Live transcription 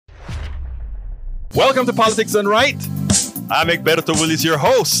Welcome to Politics Done Right. I'm Egberto Willis, your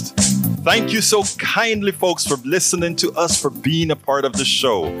host. Thank you so kindly, folks, for listening to us, for being a part of the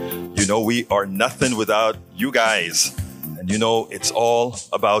show. You know, we are nothing without you guys. And you know, it's all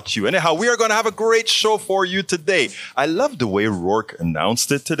about you. Anyhow, we are going to have a great show for you today. I love the way Rourke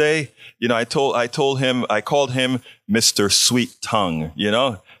announced it today. You know, I called him Mr. Sweet Tongue, you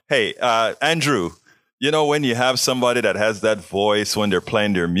know. Hey, Andrew, you know, when you have somebody that has that voice when they're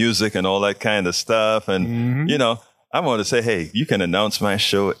playing their music and all that kind of stuff. And, you know, I want to say, hey, you can announce my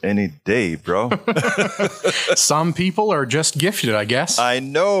show any day, bro. Some people are just gifted, I guess. I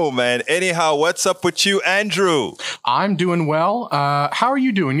know, man. Anyhow, what's up with you, Andrew? I'm doing well. How are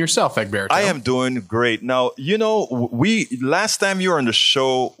you doing yourself, Egberto? I am doing great. Now, you know, last time you were on the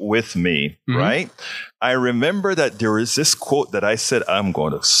show with me, right? I remember that there is this quote that I said, I'm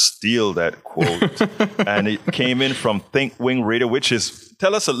going to steal that quote. And it came in from Think Wing Radio, which is,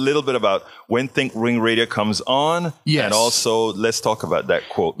 tell us a little bit about when Think Wing Radio comes on. Yes. And also, let's talk about that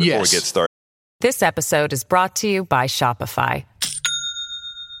quote before we get started. This episode is brought to you by Shopify.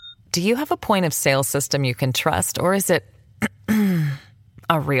 Do you have a point of sale system you can trust, or is it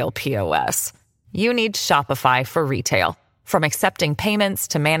a real POS? You need Shopify for retail. From accepting payments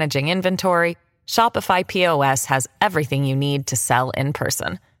to managing inventory, Shopify POS has everything you need to sell in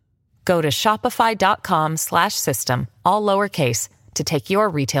person. Go to shopify.com/system, all lowercase, to take your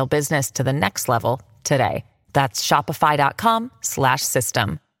retail business to the next level today. That's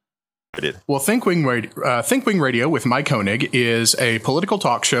shopify.com/system. Well, Think Wing Radio with Mike Honig is a political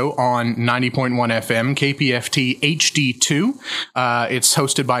talk show on 90.1 FM, KPFT HD2. It's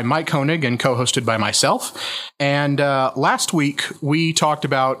hosted by Mike Honig and co-hosted by myself. And last week, we talked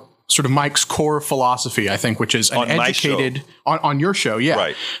about sort of Mike's core philosophy, I think, which is an educated on your show, yeah,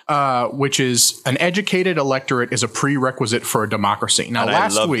 right? Which is an educated electorate is a prerequisite for a democracy. Now,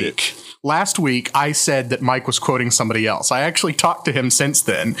 last week I said that Mike was quoting somebody else. I actually talked to him since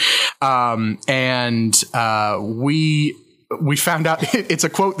then, and we found out it's a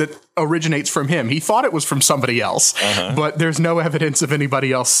quote that originates from him. He thought it was from somebody else, but there's no evidence of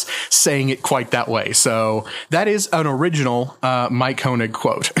anybody else saying it quite that way. So that is an original Mike Honig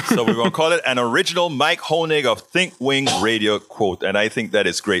quote. So we're going to call it an original Mike Honig of Think Wing Radio quote. And I think that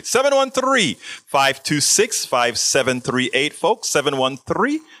is great. 713-526-5738, folks.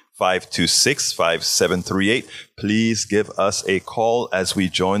 713-526-5738. Please give us a call as we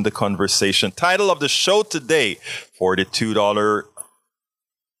join the conversation. Title of the show today, $42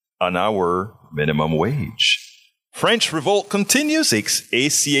 an hour minimum wage. French revolt continues.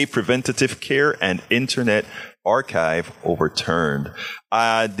 ACA Preventative Care and Internet Archive overturned.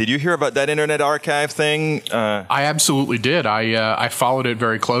 Did you hear about that Internet Archive thing? I absolutely did. I followed it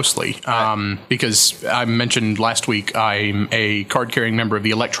very closely because I mentioned last week I'm a card-carrying member of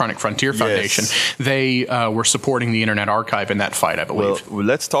the Electronic Frontier Foundation. Yes. They were supporting the Internet Archive in that fight, I believe. Well,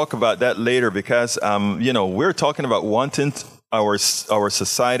 let's talk about that later because, you know, we're talking about wanting our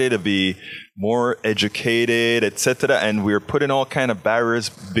society to be more educated, etc., and we're putting all kind of barriers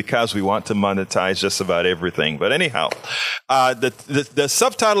because we want to monetize just about everything. But anyhow, the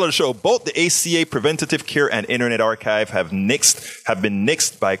subtitle of the show: both the ACA Preventative Care and Internet Archive have been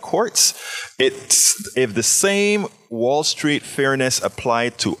nixed by courts. If the same Wall Street fairness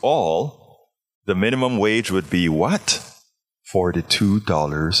applied to all, the minimum wage would be what?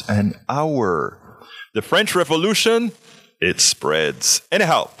 $42 an hour. The French Revolution. It spreads.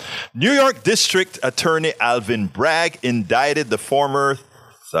 Anyhow, New York District Attorney Alvin Bragg indicted the former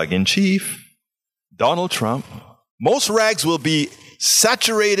thug-in-chief, Donald Trump. Most rags will be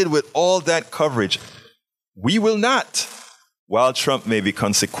saturated with all that coverage. We will not. While Trump may be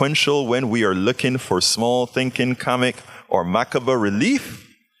consequential when we are looking for small thinking, comic, or macabre relief,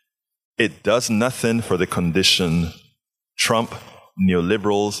 it does nothing for the condition Trump,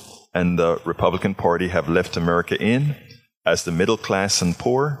 neoliberals, and the Republican Party have left America in, as the middle class and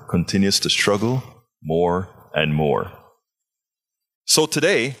poor continues to struggle more and more. So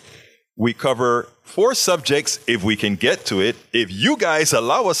today, we cover 4 subjects if we can get to it, if you guys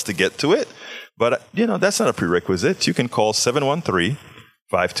allow us to get to it. But, you know, that's not a prerequisite. You can call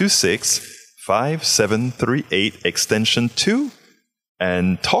 713-526-5738, extension 2,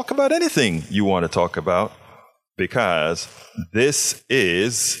 and talk about anything you want to talk about, because this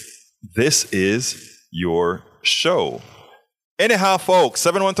is your show. Anyhow, folks,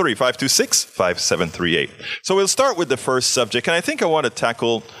 713-526-5738. So we'll start with the first subject, and I think I want to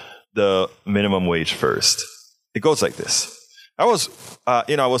tackle the minimum wage first. It goes like this. I was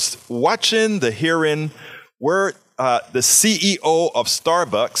watching the hearing where the CEO of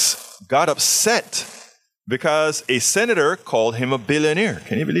Starbucks got upset because a senator called him a billionaire.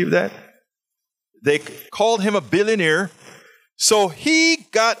 Can you believe that? They called him a billionaire. So he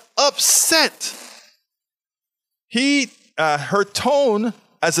got upset. He heard tone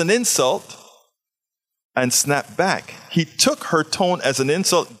as an insult and snapped back. He took her tone as an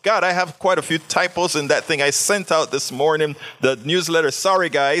insult. God, I have quite a few typos in that thing I sent out this morning, the newsletter. Sorry,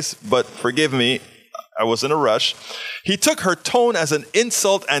 guys, but forgive me. I was in a rush. He took her tone as an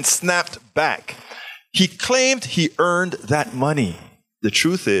insult and snapped back. He claimed he earned that money. The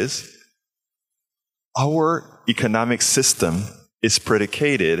truth is, our economic system is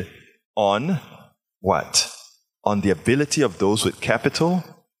predicated on what? On the ability of those with capital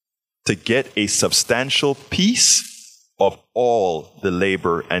to get a substantial piece of all the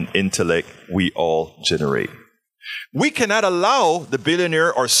labor and intellect we all generate. We cannot allow the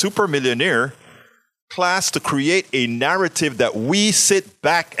billionaire or super millionaire class to create a narrative that we sit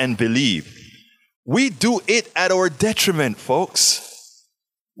back and believe. We do it at our detriment, folks.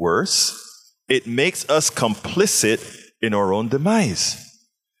 Worse, it makes us complicit in our own demise.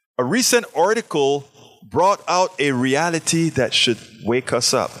 A recent article brought out a reality that should wake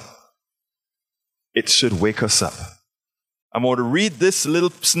us up. It should wake us up. I'm going to read this little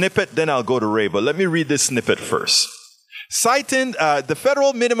snippet, then I'll go to Ray, but let me read this snippet first. Citing the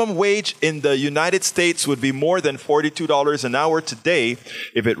federal minimum wage in the United States would be more than $42 an hour today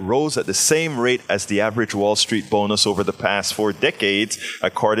if it rose at the same rate as the average Wall Street bonus over the past 4 decades,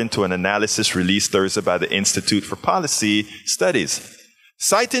 according to an analysis released Thursday by the Institute for Policy Studies.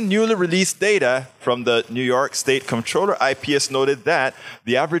 Citing newly released data from the New York State Comptroller, IPS noted that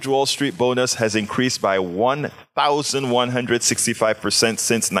the average Wall Street bonus has increased by 1,165%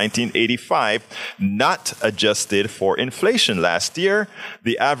 since 1985, not adjusted for inflation. Last year,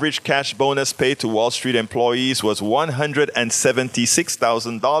 the average cash bonus paid to Wall Street employees was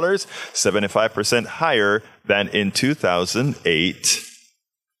 $176,000, 75% higher than in 2008.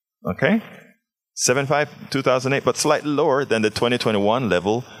 Okay? 2008, but slightly lower than the 2021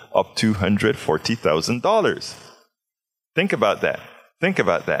 level of $240,000. Think about that. Think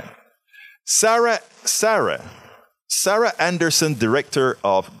about that. Sarah Anderson, director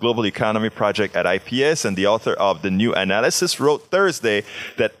of Global Economy Project at IPS and the author of the new analysis, wrote Thursday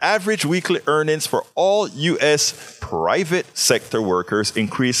that average weekly earnings for all U.S. private sector workers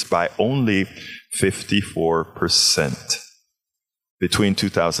increased by only 54% between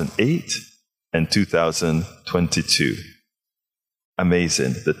 2008 and 2022.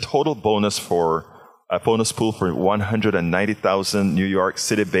 Amazing. The total bonus pool for 190,000 New York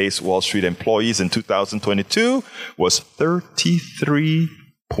City-based Wall Street employees in 2022 was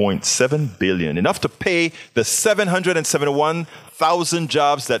 $33.7 billion, enough to pay the 771,000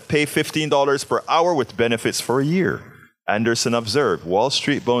 jobs that pay $15 per hour with benefits for a year. Anderson observed, Wall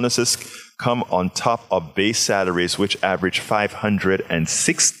Street bonuses come on top of base salaries, which average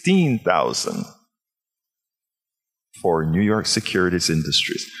 $516,000 for New York securities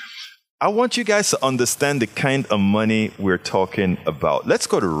industries. I want you guys to understand the kind of money we're talking about. Let's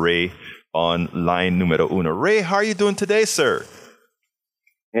go to Ray on line numero uno. Ray, how are you doing today, sir?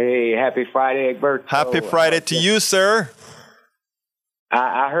 Hey, happy Friday, Egberto. Happy Friday to you, sir.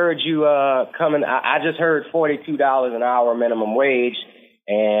 I heard you coming. I just heard $42 an hour minimum wage,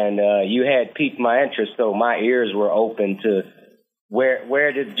 and you had piqued my interest, so my ears were open to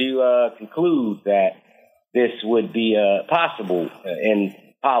where did you conclude that this would be possible in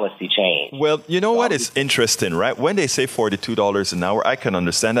policy change? Well, you know what is interesting, right? When they say $42 an hour, I can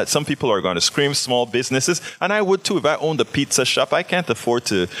understand that. Some people are going to scream, small businesses, and I would too. If I owned a pizza shop, I can't afford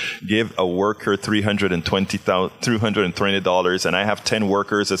to give a worker $320, and I have 10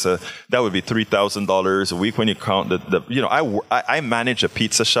 workers. That would be $3,000 a week when you count I managed a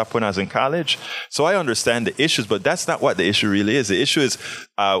pizza shop when I was in college, so I understand the issues, but that's not what the issue really is. The issue is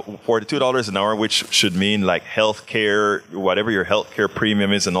 $42 an hour, which should mean like health care, whatever your health care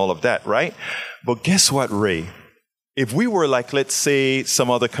premium is and all of that, right? But guess what, Ray? If we were like, let's say, some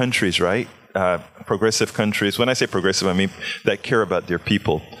other countries, right? Progressive countries. When I say progressive, I mean that care about their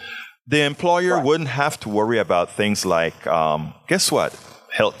people. The employer wouldn't have to worry about things like, guess what?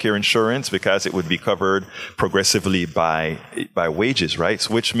 Healthcare insurance, because it would be covered progressively by wages, right?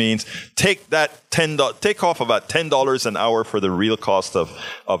 So which means take off about $10 an hour for the real cost of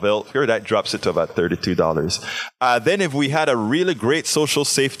healthcare. That drops it to about $32. Then if we had a really great social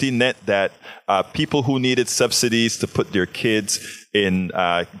safety net that people who needed subsidies to put their kids in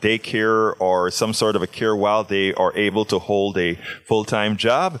daycare or some sort of a care while they are able to hold a full-time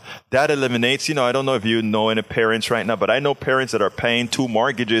job, that eliminates, I don't know if you know any parents right now, but I know parents that are paying 2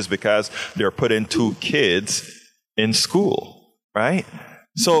 mortgages because they're putting 2 kids in school, right?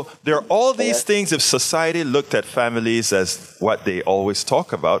 So there are all these things. If society looked at families as what they always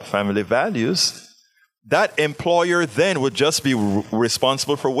talk about, family values, that employer then would just be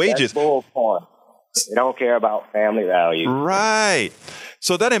responsible for wages. That's bull point. They don't care about family value. Right.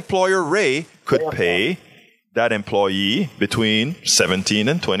 So that employer, Ray, could pay that employee between $17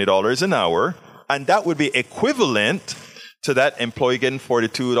 and $20 an hour, and that would be equivalent to that employee getting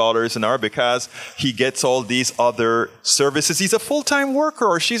 $42 an hour because he gets all these other services. He's a full-time worker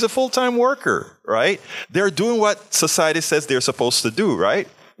or she's a full-time worker, right? They're doing what society says they're supposed to do, right?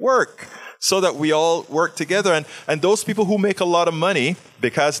 Work. So that we all work together. And those people who make a lot of money,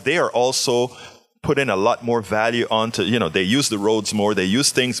 because they are also putting a lot more value onto, they use the roads more, they use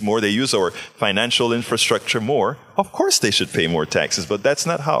things more, they use our financial infrastructure more. Of course they should pay more taxes, but that's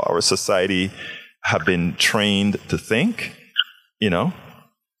not how our society have been trained to think,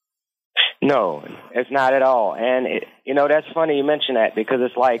 No, it's not at all. And, that's funny you mention that because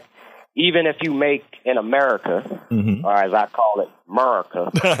it's like, even if you make in America, or as I call it, America,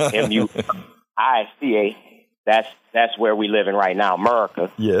 M-U-I-C-A, that's where we live in right now,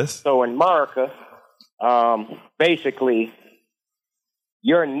 America. Yes. So in America, basically,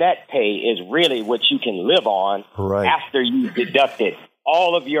 your net pay is really what you can live on after you deducted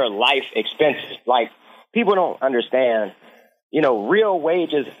all of your life expenses. Like, people don't understand, real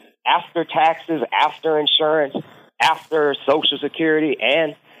wages after taxes, after insurance, after Social Security,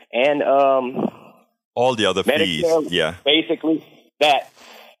 and all the other Medicare, fees. Yeah. Basically, that,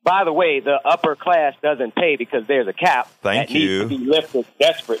 by the way, the upper class doesn't pay because there's a cap that needs to be lifted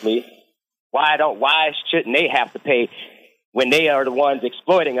desperately. Why shouldn't they have to pay when they are the ones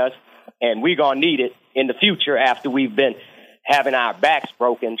exploiting us, and we're going to need it in the future after we've been having our backs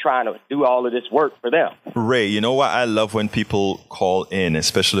broken trying to do all of this work for them? Ray, you know what? I love when people call in,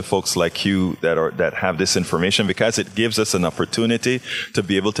 especially folks like you that have this information, because it gives us an opportunity to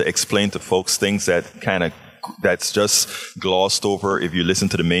be able to explain to folks things that's just glossed over if you listen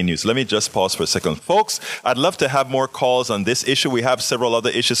to the main news. Let me just pause for a second. Folks, I'd love to have more calls on this issue. We have several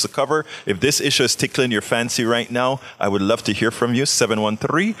other issues to cover. If this issue is tickling your fancy right now, I would love to hear from you.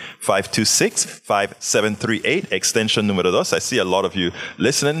 713-526-5738, extension numero dos. I see a lot of you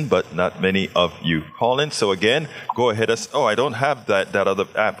listening, but not many of you calling. So again, go ahead. I don't have that other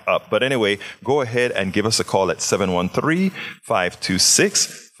app up. But anyway, go ahead and give us a call at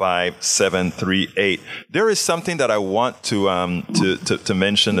 713-526-5738. There is something that I want to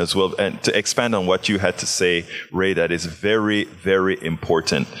mention as well, and to expand on what you had to say, Ray, that is very, very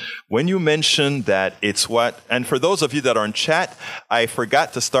important. When you mentioned that and for those of you that are in chat, I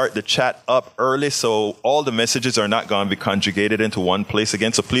forgot to start the chat up early, so all the messages are not going to be conjugated into one place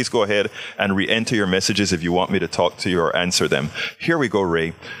again. So please go ahead and re-enter your messages if you want me to talk to you or answer them. Here we go,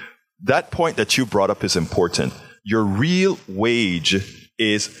 Ray. That point that you brought up is important. Your real wage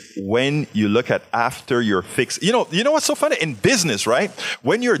is when you look at after your fixed. You know what's so funny? In business, right?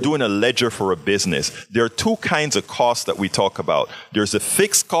 When you're doing a ledger for a business, there are two kinds of costs that we talk about. There's a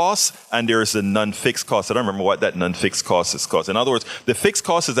fixed cost and there's a non-fixed cost. I don't remember what that non-fixed cost is called. In other words, the fixed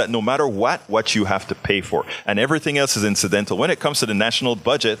cost is that no matter what you have to pay for, and everything else is incidental. When it comes to the national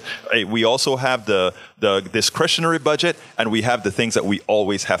budget, we also have the discretionary budget, and we have the things that we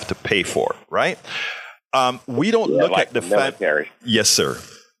always have to pay for, right? We don't look at the military. Yes, sir.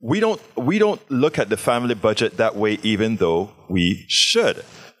 We don't look at the family budget that way, even though we should.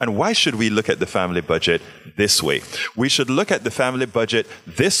 And why should we look at the family budget this way? We should look at the family budget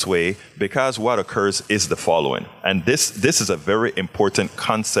this way because what occurs is the following. And this is a very important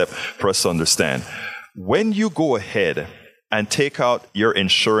concept for us to understand. When you go ahead and take out your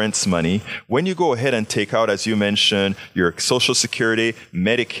insurance money, when you go ahead and take out, as you mentioned, your Social Security,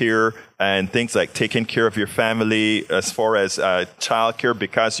 Medicare, and things like taking care of your family as far as child care,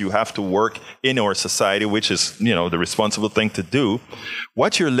 because you have to work in our society, which is, the responsible thing to do,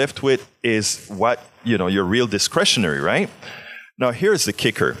 what you're left with is what, your real discretionary, right? Now, here's the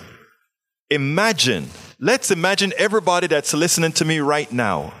kicker. Let's imagine everybody that's listening to me right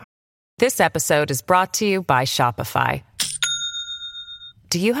now. This episode is brought to you by Shopify.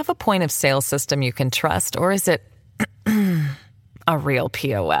 Do you have a point of sale system you can trust, or is it a real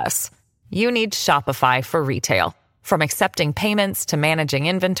POS? You need Shopify for retail. From accepting payments to managing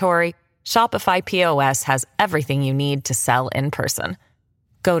inventory, Shopify POS has everything you need to sell in person.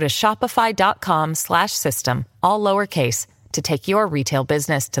 Go to shopify.com/system, all lowercase, to take your retail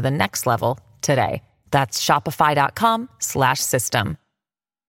business to the next level today. That's shopify.com/system.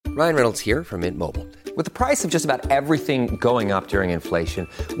 Ryan Reynolds here from Mint Mobile. With the price of just about everything going up during inflation,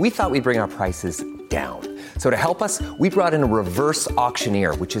 we thought we'd bring our prices down. So to help us, we brought in a reverse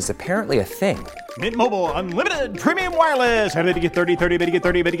auctioneer, which is apparently a thing. Mint Mobile Unlimited Premium Wireless. How to get 30, 30, bit to get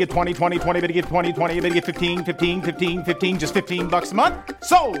 30, bit to get 20, 20, 20, bit to get 20, 20, bit to get 15, 15, 15, 15, just $15 a month?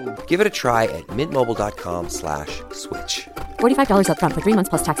 Sold! Give it a try at mintmobile.com/switch. $45 up front for 3 months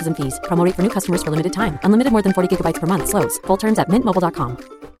plus taxes and fees. Promo rate for new customers for limited time. Unlimited more than 40 gigabytes per month. Slows full terms at mintmobile.com.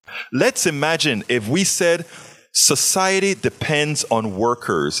 Let's imagine if we said society depends on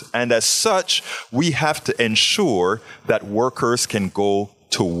workers, and as such, we have to ensure that workers can go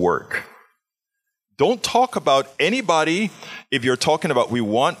to work. Don't talk about anybody if you're talking about we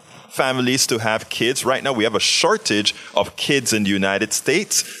want families to have kids. Right now, we have a shortage of kids in the United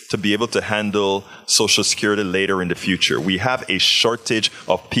States to be able to handle Social Security later in the future. We have a shortage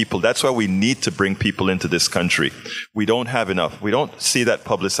of people. That's why we need to bring people into this country. We don't have enough. We don't see that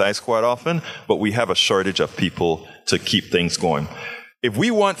publicized quite often, but we have a shortage of people to keep things going. If we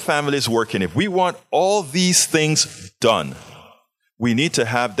want families working, if we want all these things done, we need to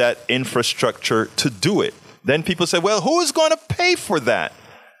have that infrastructure to do it. Then people say, well, who is going to pay for that?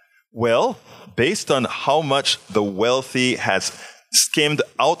 Well, based on how much the wealthy has skimmed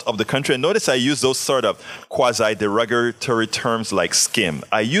out of the country, and notice I use those sort of quasi-derogatory terms like skim.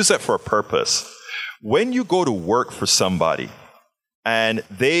 I use that for a purpose. When you go to work for somebody and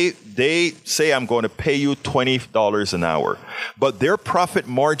they say, I'm going to pay you $20 an hour, but their profit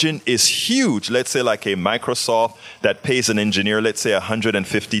margin is huge. Let's say like a Microsoft that pays an engineer, let's say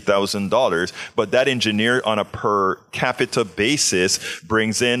 $150,000, but that engineer on a per capita basis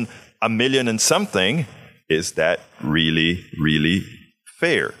brings in $1 million and something. Is that really, really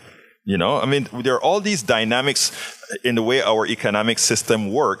fair? You know, I mean, there are all these dynamics in the way our economic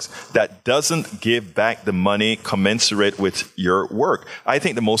system works that doesn't give back the money commensurate with your work. I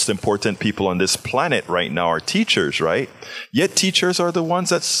think the most important people on this planet right now are teachers, right? Yet teachers are the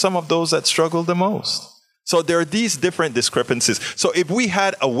ones some of those that struggle the most. So there are these different discrepancies. So if we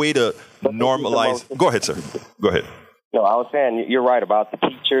had a way to normalize... Go ahead, sir. Go ahead. No, I was saying you're right about the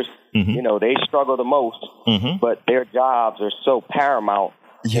teachers. Mm-hmm. You know, they struggle the most, mm-hmm. but their jobs are so paramount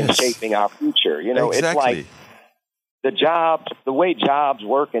in shaping our future. You know, exactly. It's like the way jobs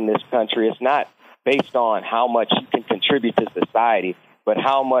work in this country, it's not based on how much you can contribute to society, but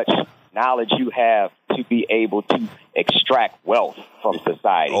how much knowledge you have to be able to extract wealth from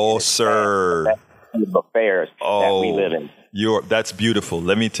society. Oh, sir. That's the affairs that we live in. That's beautiful.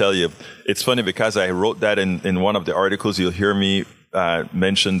 Let me tell you, it's funny because I wrote that in one of the articles. You'll hear me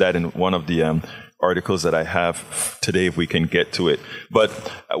mention that in one of the articles that I have today, if we can get to it. But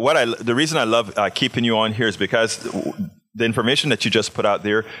the reason I love keeping you on here is because the information that you just put out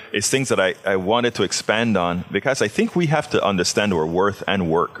there is things that I wanted to expand on, because I think we have to understand our worth and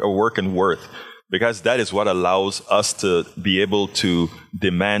work, or work and worth, because that is what allows us to be able to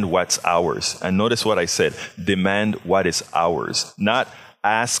demand what's ours. And notice what I said, demand what is ours, not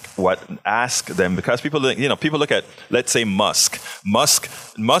ask them, because people look at, let's say Musk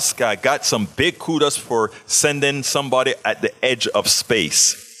got some big kudos for sending somebody at the edge of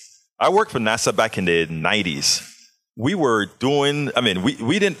space. I worked for NASA back in the 90s. We were doing,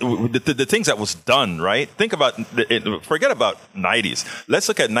 we didn't, the things that was done, right? Think about, forget about 90s. Let's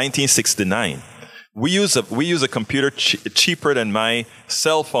look at 1969. We use a computer cheaper than my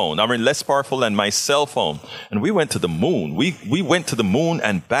cell phone. Less powerful than my cell phone. And we went to the moon. We went to the moon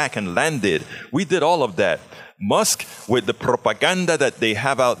and back and landed. We did all of that. Musk, with the propaganda that they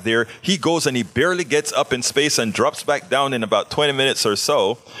have out there, he goes and he barely gets up in space and drops back down in about 20 minutes or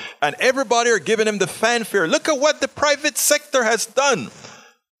so. And everybody are giving him the fanfare. Look at what the private sector has done.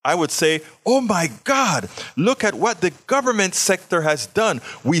 I would say, oh my God, look at what the government sector has done.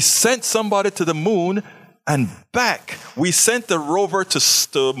 We sent somebody to the moon and back. We sent the rover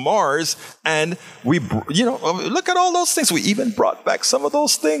to Mars, and look at all those things. We even brought back some of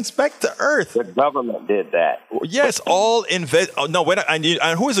those things back to Earth. The government did that. Yes, all invest. No,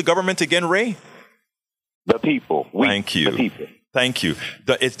 and who is the government again, Ray? The people. Thank you. The people. Thank you.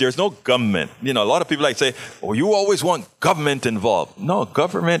 There's no government. A lot of people say, oh, you always want government involved. No,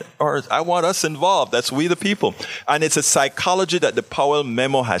 government, or I want us involved. That's we the people. And it's a psychology that the Powell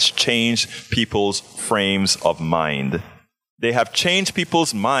memo has changed people's frames of mind. They have changed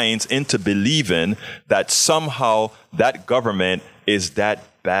people's minds into believing that somehow that government is that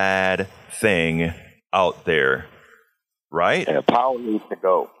bad thing out there. Right? Yeah, Powell needs to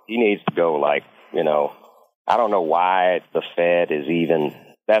go. He needs to go, I don't know why the Fed is even,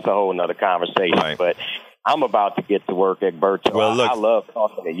 that's a whole nother conversation, right. But I'm about to get to work, Egberto. Well, look, I love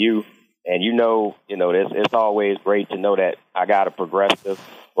talking to you, and it's always great to know that I got a progressive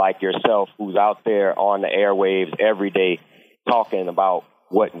like yourself who's out there on the airwaves every day talking about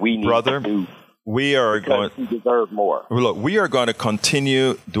what we need to do We are going to deserve more. Look, we are going to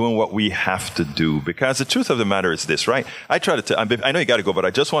continue doing what we have to do, because the truth of the matter is this, right? I know you got to go, but I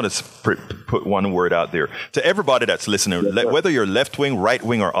just want to put one word out there to everybody that's listening. Yes, whether you're left wing, right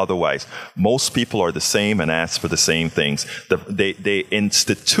wing, or otherwise, most people are the same and ask for the same things. They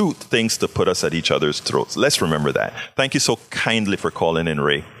institute things to put us at each other's throats. Let's remember that. Thank you so kindly for calling in,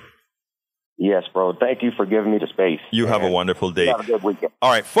 Ray. Yes, bro. Thank you for giving me the space. You have a wonderful day. Have a good weekend. All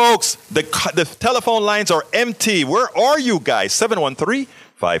right, folks, the telephone lines are empty. Where are you guys?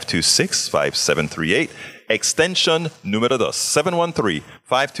 713-526-5738. Extension numero dos.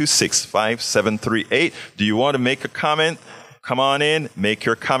 713-526-5738. Do you want to make a comment? Come on in, make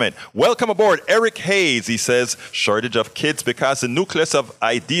your comment. Welcome aboard, Eric Hayes. He says, shortage of kids because the nucleus of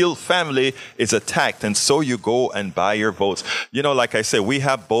ideal family is attacked, and so you go and buy your votes. You know, like I said, we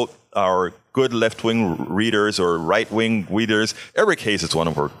have both our good left-wing readers or right-wing readers. Eric Hayes is one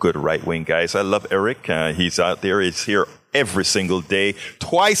of our good right-wing guys. I love Eric. He's out there. He's here every single day,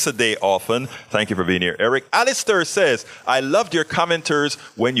 twice a day often. Thank you for being here, Eric. Alistair says, I loved your commenters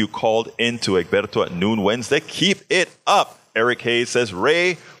when you called into Egberto at noon Wednesday. Keep it up. Eric Hayes says,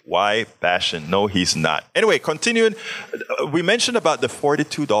 Ray, why bashing? No, he's not. Anyway, continuing, we mentioned about the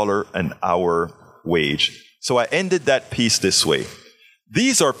 $42 an hour wage. So I ended that piece this way.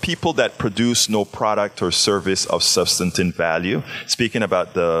 These are people that produce no product or service of substantive value. Speaking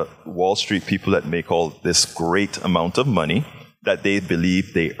about the Wall Street people that make all this great amount of money that they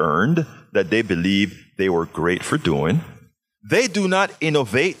believe they earned, that they believe they were great for doing. They do not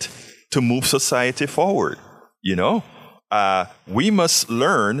innovate to move society forward, you know? We must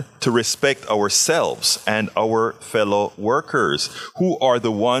learn to respect ourselves and our fellow workers, who are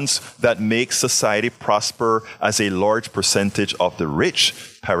the ones that make society prosper as a large percentage of the rich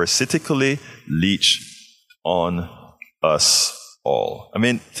parasitically leech on us all. I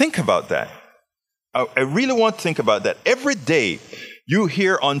mean, think about that. I really want to think about that. Every day you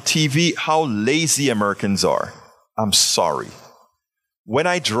hear on TV how lazy Americans are. I'm sorry. When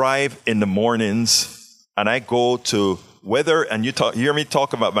I drive in the mornings and I go to and you hear me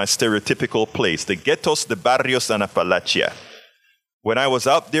talk about my stereotypical place, the ghettos, the barrios, and Appalachia. When I was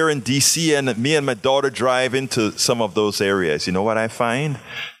out there in D.C. and me and my daughter drive into some of those areas, you know what I find?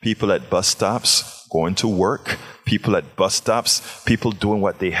 People at bus stops going to work, people at bus stops, people doing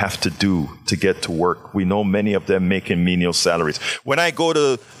what they have to do to get to work. We know many of them making menial salaries. When I go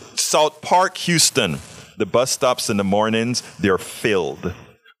to South Park, Houston, the bus stops in the mornings, they're filled.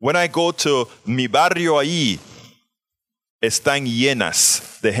 When I go to mi barrio ahí, están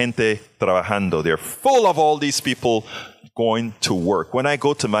llenas de gente trabajando. They're full of all these people going to work. When I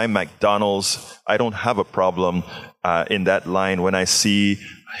go to my McDonald's, I don't have a problem in that line when I see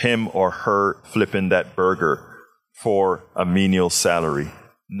him or her flipping that burger for a menial salary.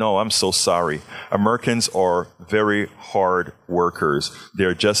 No, I'm so sorry. Americans are very hard workers.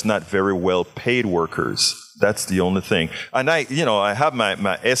 They're just not very well paid workers. That's the only thing. And I have my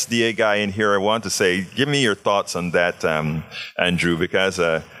SDA guy in here. I want to say, give me your thoughts on that, Andrew, because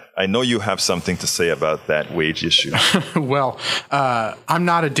I know you have something to say about that wage issue. Well, I'm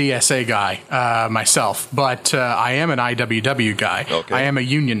not a DSA guy myself, but I am an IWW guy. Okay. I am a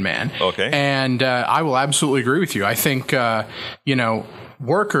union man. Okay. And I will absolutely agree with you. I think,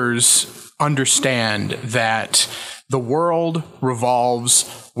 workers understand that the world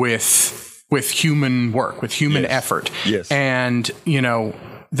revolves with human work, with human effort. Yes. And,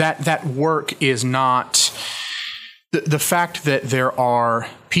 that work is not the fact that there are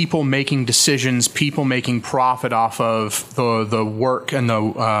people making decisions, people making profit off of the work and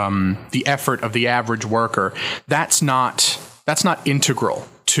the effort of the average worker. That's not integral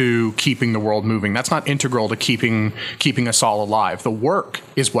to keeping the world moving. That's not integral to keeping us all alive. The work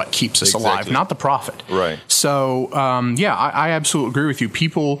is what keeps us alive, not the profit. Right. So, I absolutely agree with you.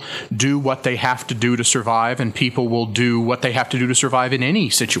 People do what they have to do to survive, and people will do what they have to do to survive in any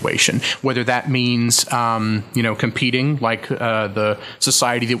situation, whether that means, competing like the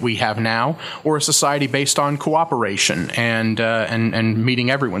society that we have now, or a society based on cooperation and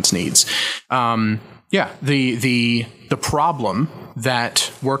meeting everyone's needs. The problem that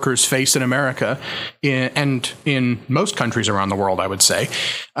workers face in America and in most countries around the world, I would say,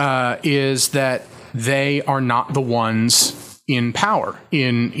 is that they are not the ones in power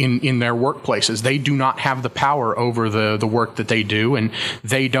in their workplaces. They do not have the power over the work that they do, and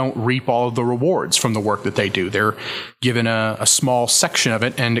they don't reap all of the rewards from the work that they do. They're given a small section of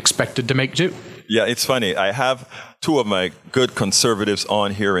it and expected to make do. Yeah, it's funny. I have two of my good conservatives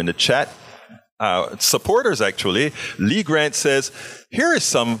on here in the chat. Supporters, actually. Lee Grant says, here is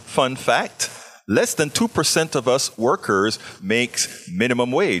some fun fact. Less than 2% of us workers makes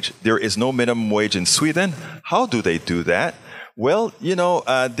minimum wage. There is no minimum wage in Sweden. How do they do that? Well,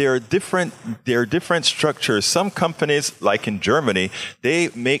 there are different structures. Some companies, like in Germany, they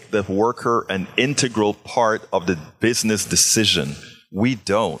make the worker an integral part of the business decision. We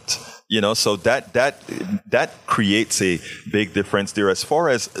don't. So that creates a big difference there. As far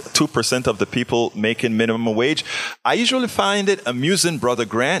as 2% of the people making minimum wage, I usually find it amusing, Brother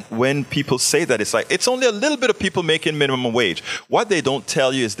Grant, when people say that. It's like, it's only a little bit of people making minimum wage. What they don't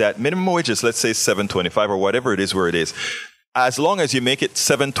tell you is that minimum wage is, let's say, $7.25 or whatever it is where it is. As long as you make it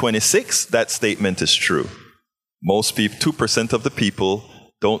 $7.26, that statement is true. Most people, 2% of the people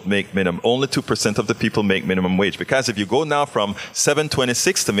don't make minimum. Only 2% of the people make minimum wage. Because if you go now from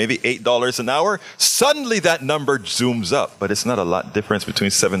 $7.26 to maybe $8 an hour, suddenly that number zooms up. But it's not a lot difference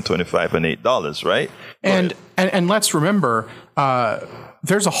between $7.25 and $8, right? And let's remember,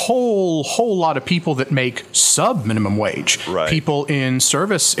 there's a whole lot of people that make sub minimum wage. Right. People in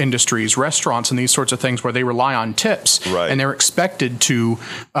service industries, restaurants, and these sorts of things where they rely on tips, right. and they're expected to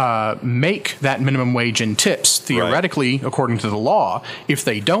make that minimum wage in tips. Theoretically, right. According to the law, if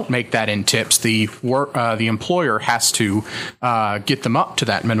they don't make that in tips, the employer has to get them up to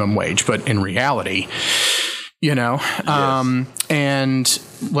that minimum wage. But in reality, yes. And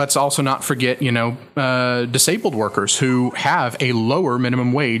let's also not forget, disabled workers who have a lower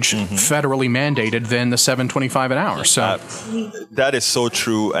minimum wage federally mandated than the $7.25 an hour. So that is so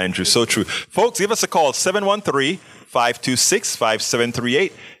true, Andrew. So true. Folks, give us a call,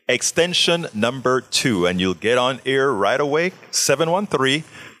 713-526-5738, extension number 2, and you'll get on air right away.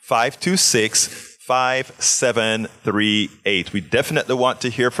 713-526-5738. We definitely want to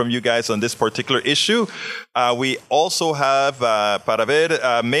hear from you guys on this particular issue. We also have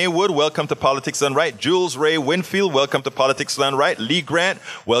Maywood, welcome to Politics Done Right. Jules Ray Winfield, welcome to Politics Done Right. Lee Grant,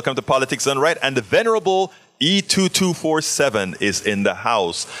 welcome to Politics Done Right. And the venerable E2247 is in the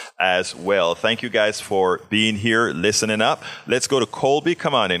house as well. Thank you guys for being here, listening up. Let's go to Colby.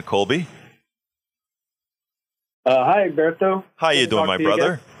 Come on in, Colby. Hi, Egberto. How you doing, my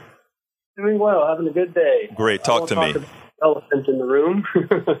brother? Doing well, having a good day. Great, talk to me. Elephant in the room.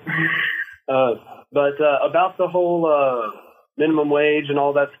 But about the whole minimum wage and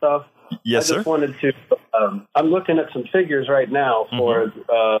all that stuff. Yes, I just wanted to. I'm looking at some figures right now for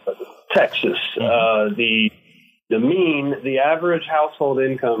Texas. The average household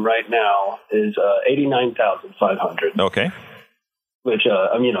income right now is $89,500. Okay. Which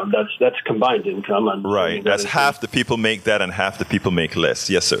that's combined income. Right. That's half the people make that, and half the people make less.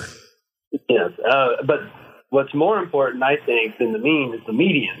 Yes, sir. Yes, but what's more important, I think, than the mean is the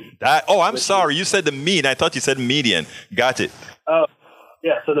median. I'm sorry. You said the mean. I thought you said median. Got it.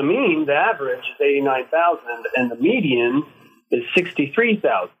 Yeah, so the mean, the average is $89,000, and the median is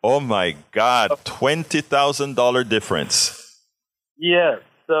 $63,000. Oh, my God. $20,000 difference. Yeah,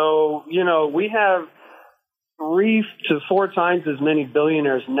 so, we have 3 to 4 times as many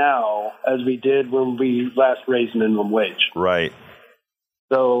billionaires now as we did when we last raised minimum wage. Right.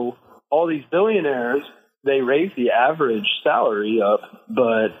 So all these billionaires, they raise the average salary up,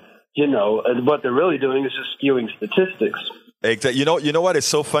 but, what they're really doing is just skewing statistics. Exactly. You know what? It's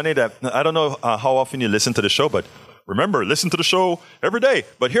so funny that I don't know how often you listen to the show, but remember, listen to the show every day.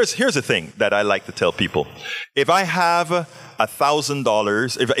 But here's the thing that I like to tell people. If I have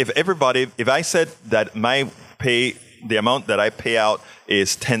 $1,000, if I said that the amount that I pay out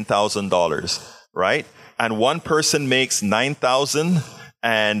is $10,000, right? And one person makes $9,000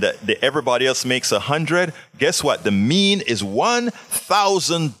 and everybody else makes $100, guess what? The mean is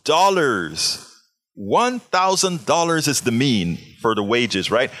 $1,000. $1,000 is the mean for the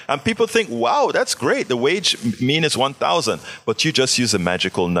wages, right? And people think, wow, that's great. The wage mean is 1,000. But you just use a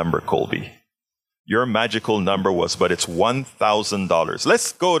magical number, Colby. Your magical number but it's $1,000.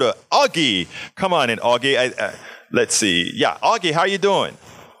 Let's go to Augie. Come on in, Augie. Let's see. Yeah, Augie, how you doing?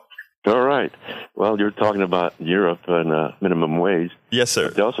 All right. Well, you're talking about Europe and minimum wage. Yes, sir.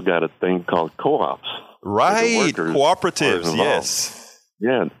 They also got a thing called co-ops. Right, cooperatives, yes.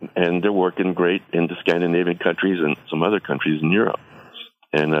 Yeah, and they're working great in the Scandinavian countries and some other countries in Europe.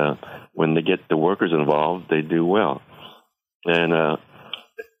 And when they get the workers involved, they do well. And I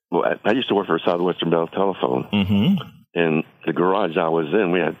used to work for Southwestern Bell Telephone. Mm-hmm. And the garage I was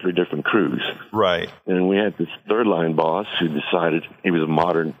in, we had 3 different crews. Right. And we had this third line boss who decided, he was a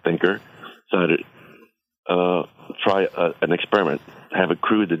modern thinker, decided try an experiment, have a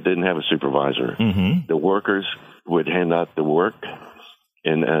crew that didn't have a supervisor. Mm-hmm. The workers would hand out the work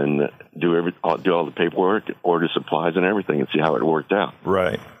and do all the paperwork, order supplies and everything, and see how it worked out.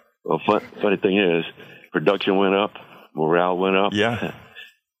 Right. Well, funny thing is, production went up, morale went up. Yeah.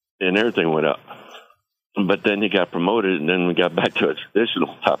 and everything went up. But then he got promoted, and then we got back to a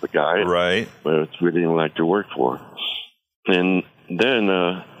traditional type of guy. Right. Where it's really like to work for. And then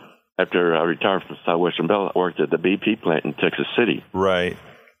after I retired from Southwestern Bell, I worked at the BP plant in Texas City. Right.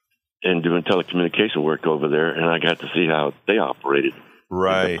 And doing telecommunication work over there, and I got to see how they operated.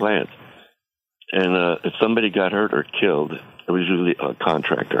 Right. The plant. And if somebody got hurt or killed, it was usually a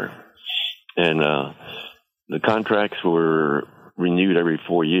contractor. And the contracts were renewed every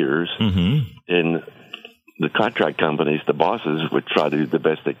 4 years. Mm-hmm. And the contract companies, the bosses, would try to do the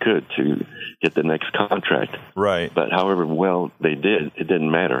best they could to get the next contract. Right. But however well they did, it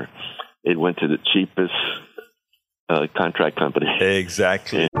didn't matter. It went to the cheapest contract company.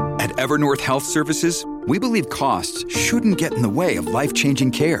 Exactly. At Evernorth Health Services, we believe costs shouldn't get in the way of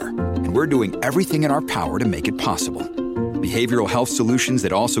life-changing care, and we're doing everything in our power to make it possible. Behavioral health solutions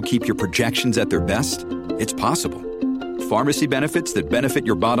that also keep your projections at their best? It's possible. Pharmacy benefits that benefit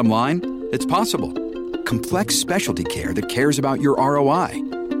your bottom line? It's possible. Complex specialty care that cares about your ROI?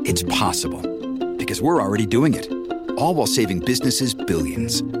 It's possible. Because we're already doing it. All while saving businesses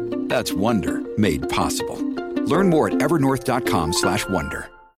billions. That's Wonder made possible. Learn more at evernorth.com/wonder.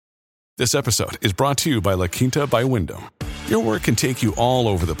 This episode is brought to you by La Quinta by Wyndham. Your work can take you all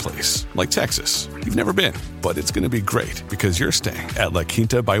over the place, like Texas. You've never been, but it's going to be great because you're staying at La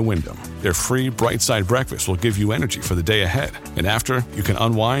Quinta by Wyndham. Their free Bright Side breakfast will give you energy for the day ahead. And after, you can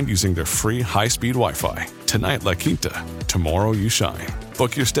unwind using their free high-speed Wi-Fi. Tonight, La Quinta. Tomorrow, you shine.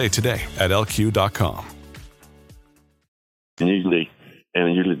 Book your stay today at LQ.com. And usually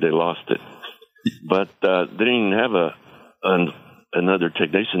they lost it. But they didn't even have another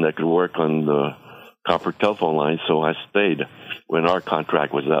technician that could work on the copper telephone line, so I stayed when our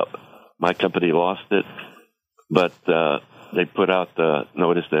contract was up. My company lost it, but they put out the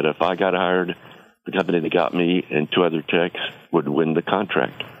notice that if I got hired, the company that got me and two other techs would win the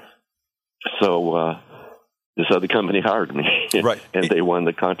contract. So this other company hired me, right, and they won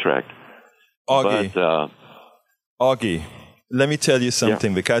the contract. Augie, let me tell you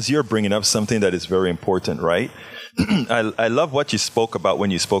something, because you're bringing up something that is very important, right? I love what you spoke about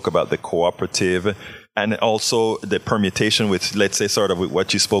when you spoke about the cooperative and also the permutation with, let's say, sort of with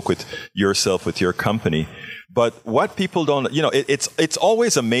what you spoke with yourself, with your company. But what people don't, it's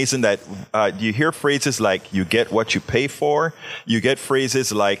always amazing that you hear phrases like you get what you pay for. You get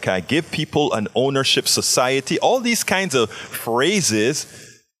phrases like give people an ownership society. All these kinds of phrases,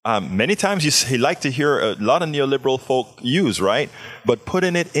 many times you like to hear a lot of neoliberal folk use, right? But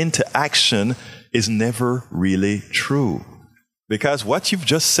putting it into action is never really true. Because what you've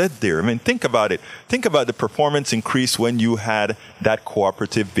just said there, I mean, think about it. Think about the performance increase when you had that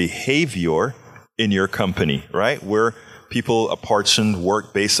cooperative behavior in your company, right? Where people apportion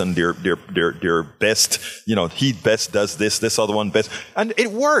work based on their best, he best does this other one best. And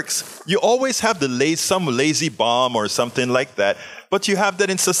it works. You always have some lazy bomb or something like that. But you have that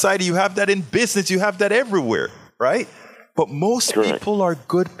in society. You have that in business. You have that everywhere, right? But most people are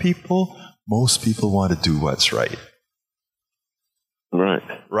good people. Most people want to do what's right. Right.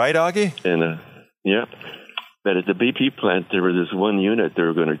 Right, Augie? And, but at the BP plant, there was this one unit they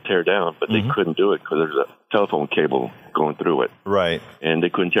were going to tear down, but they couldn't do it because there's a telephone cable going through it. Right. And they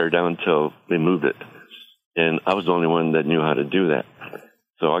couldn't tear it down until they moved it. And I was the only one that knew how to do that.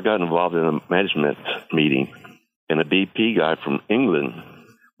 So I got involved in a management meeting, and a BP guy from England,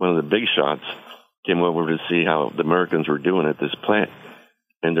 one of the big shots, came over to see how the Americans were doing at this plant.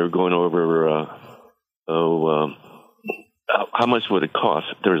 And they were going over, how much would it cost?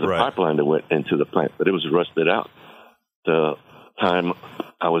 There was a pipeline that went into the plant, but it was rusted out. The time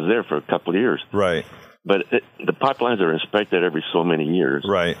I was there for a couple of years. Right. But the pipelines are inspected every so many years.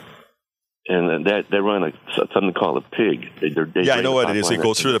 Right. And they run something called a pig. I know what it is. It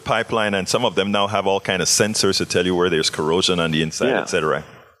goes through the pipeline, and some of them now have all kind of sensors to tell you where there's corrosion on the inside, et cetera.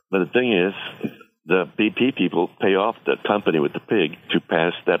 But the thing is, the BP people pay off the company with the pig to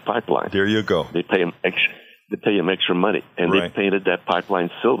pass that pipeline. There you go. They pay them extra money, and they painted that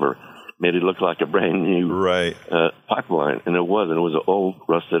pipeline silver, made it look like a brand new pipeline, and it wasn't. It was an old,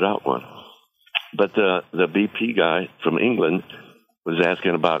 rusted out one. But the BP guy from England was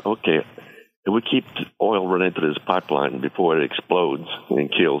asking about, okay, if we keep oil running through this pipeline before it explodes and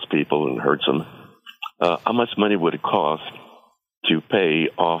kills people and hurts them, how much money would it cost to pay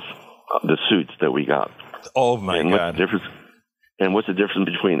off the suits that we got? Oh, my God. What's the difference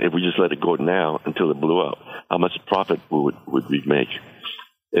between if we just let it go now until it blew up? How much profit would we make?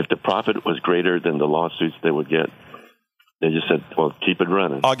 If the profit was greater than the lawsuits they would get, they just said, well, keep it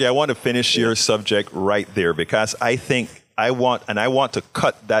running. Augie, I want to finish your subject right there, because I think I want to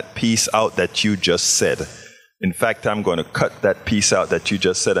cut that piece out that you just said. In fact, I'm going to cut that piece out that you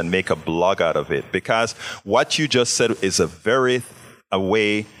just said and make a blog out of it, because what you just said is a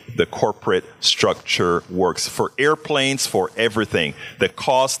way the corporate structure works for airplanes, for everything. The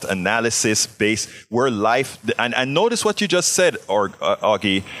cost analysis based where life, and notice what you just said,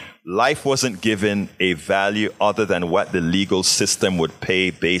 Augie, life wasn't given a value other than what the legal system would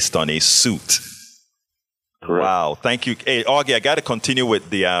pay based on a suit. Correct. Wow, thank you. Hey, Augie, I got to continue with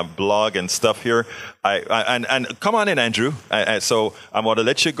the blog and stuff here. And come on in, Andrew. So I'm going to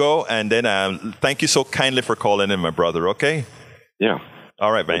let you go, and then thank you so kindly for calling in, my brother, okay? Yeah.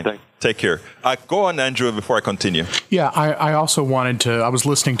 All right, man. Take care. Go on, Andrew, before I continue. Yeah, I also wanted to, I was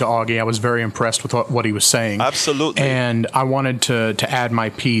listening to Augie. I was very impressed with what he was saying. Absolutely. And I wanted to add my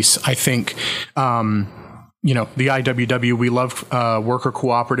piece. I think, the IWW, we love worker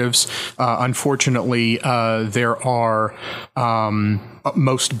cooperatives. Unfortunately, there are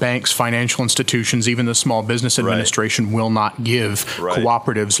most banks, financial institutions, even the Small Business Administration will not give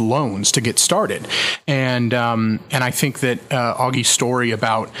cooperatives loans to get started. And I think that Augie's story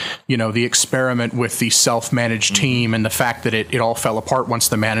about, the experiment with the self-managed team and the fact that it all fell apart once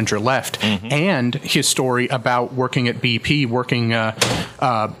the manager left, and his story about working at BP,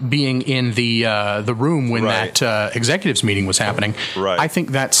 being in the room when that executives meeting was happening. I think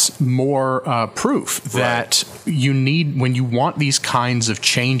that's more proof that you need, when you want these kinds of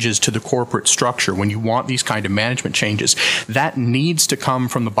changes to the corporate structure, when you want these kind of management changes, that needs to come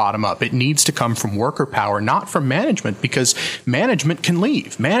from the bottom up. It needs to come from worker power, not from management, because management can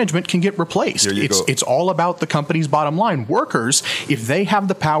leave. Management can get replaced. It's all about the company's bottom line. Workers, if they have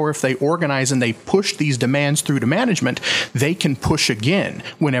the power, if they organize and they push these demands through to management, they can push again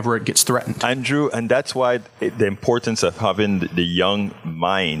whenever it gets threatened. Andrew, and that's why the importance of having the young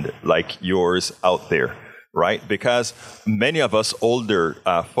mind like yours out there. Right? Because many of us older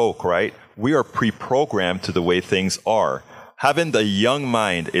folk, right, we are pre-programmed to the way things are. Having the young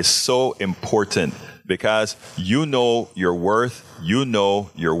mind is so important because you know your worth, you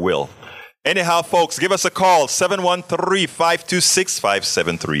know your will. Anyhow, folks, give us a call,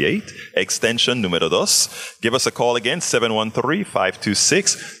 713-526-5738, extension numero dos. Give us a call again,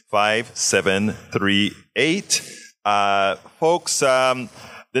 713-526-5738. Folks,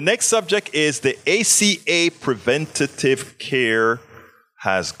 the next subject is the ACA Preventative Care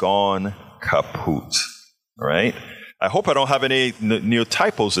has gone kaput. All right? I hope I don't have any new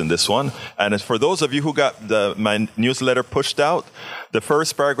typos in this one. And as for those of you who got my newsletter pushed out, the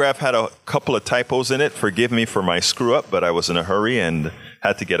first paragraph had a couple of typos in it. Forgive me for my screw up, but I was in a hurry and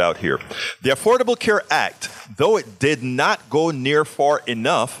had to get out here. The Affordable Care Act, though it did not go near far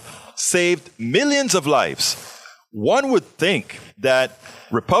enough, saved millions of lives. One would think that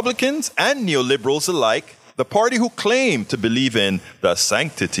Republicans and neoliberals alike, the party who claim to believe in the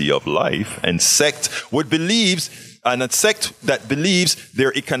sanctity of life and a sect that believes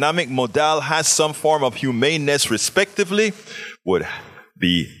their economic model has some form of humaneness respectively, would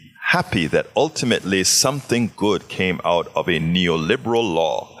be happy that ultimately something good came out of a neoliberal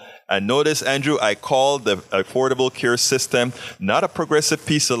law. And notice, Andrew, I called the Affordable Care System not a progressive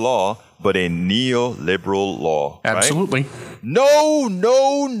piece of law, but a neoliberal law. Absolutely. Right? No.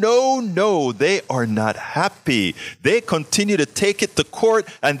 They are not happy. They continue to take it to court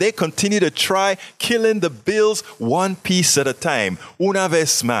and they continue to try killing the bills one piece at a time. Una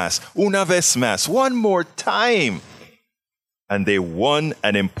vez más, one more time. And they won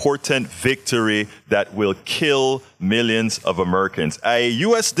an important victory that will kill millions of Americans. A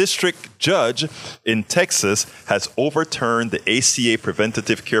U.S. district judge in Texas has overturned the ACA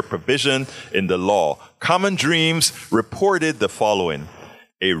preventative care provision in the law. Common Dreams reported the following.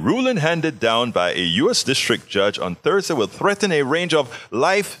 A ruling handed down by a U.S. district judge on Thursday will threaten a range of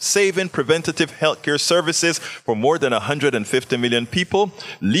life-saving preventative healthcare services for more than 150 million people,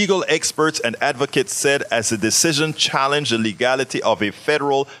 legal experts and advocates said, as the decision challenged the legality of a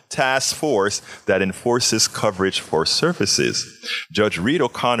federal task force that enforces coverage for services. Judge Reed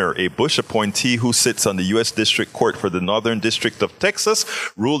O'Connor, a Bush appointee who sits on the U.S. District Court for the Northern District of Texas,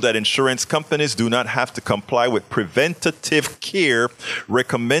 ruled that insurance companies do not have to comply with preventative care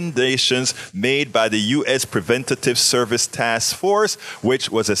recommendations made by the U.S. Preventative Service Task Force, which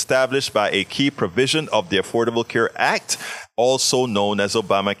was established by a key provision of the Affordable Care Act, also known as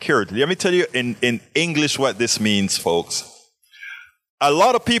Obamacare. Let me tell you in English what this means, folks. A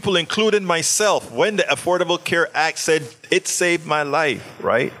lot of people, including myself, when the Affordable Care Act said it saved my life,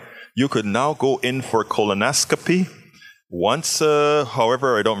 right? You could now go in for colonoscopy once,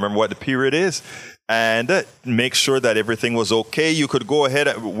 however, I don't remember what the period is, and make sure that everything was okay. You could go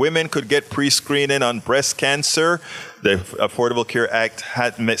ahead, women could get pre-screening on breast cancer. The Affordable Care Act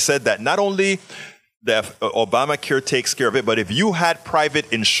had said that not only the Obamacare takes care of it. But if you had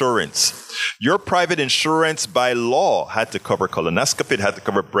private insurance, your private insurance by law had to cover colonoscopy, it had to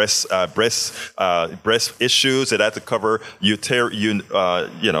cover breast issues, it had to cover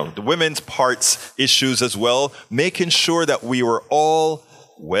the women's parts issues as well, making sure that we were all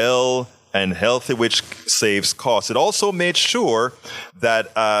well and healthy, which saves costs. It also made sure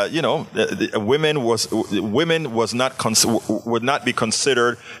that women would not be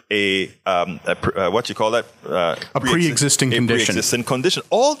considered a pre-existing condition. Pre-existing condition.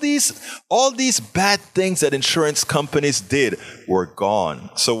 All these bad things that insurance companies did were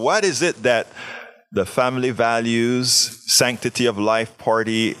gone. So what is it that the family values, sanctity of life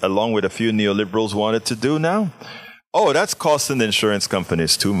party, along with a few neoliberals, wanted to do now? Oh, that's costing the insurance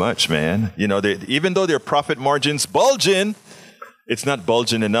companies too much, man. Even though their profit margins bulging, it's not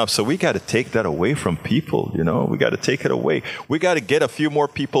bulging enough. So we got to take that away from people. We got to take it away. We got to get a few more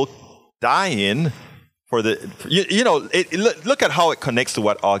people dying for the. Look at how it connects to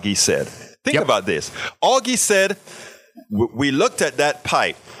what Augie said. Think about this. Augie said, we looked at that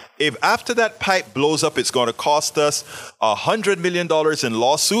pipe. If after that pipe blows up, it's going to cost us $100 million in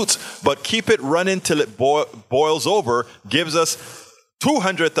lawsuits, but keep it running till it boils over, gives us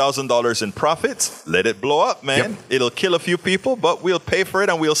 $200,000 in profits. Let it blow up, man. It'll kill a few people, but we'll pay for it,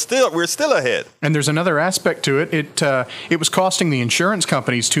 and we're still ahead. And there's another aspect to it. It was costing the insurance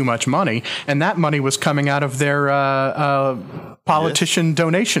companies too much money, and that money was coming out of their politician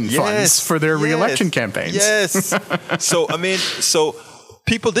donation funds for their reelection campaigns. Yes. So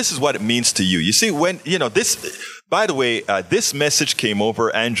people, this is what it means to you. You see, by the way, this message came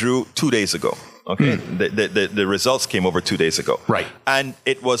over, Andrew, 2 days ago. Okay. The results came over 2 days ago. Right. And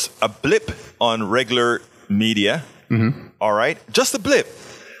it was a blip on regular media. Mm-hmm. All right. Just a blip.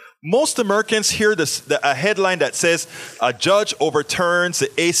 Most Americans hear a headline that says a judge overturns the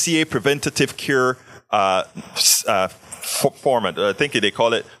ACA Preventative Care format. I think they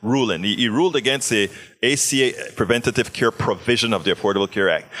call it ruling. He ruled against the ACA Preventative Care provision of the Affordable Care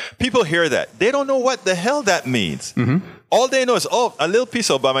Act. People hear that. They don't know what the hell that means. Mm-hmm. All they know is, a little piece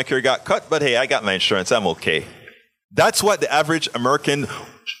of Obamacare got cut, but hey, I got my insurance. I'm okay. That's what the average American,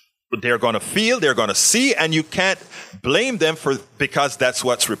 they're going to feel, they're going to see, and you can't blame them because that's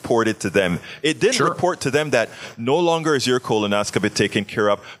what's reported to them. It didn't report to them that no longer is your colonoscopy taken care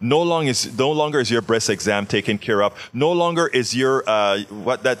of, no longer is your breast exam taken care of, no longer is your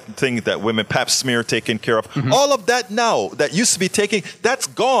that thing that women pap smear taken care of. Mm-hmm. All of that now that used to be taken, that's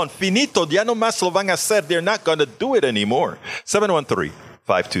gone. Finito. Diano Maslovanga said they're not going to do it anymore.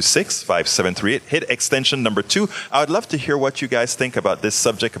 713-526-5738. Hit extension number 2. I would love to hear what you guys think about this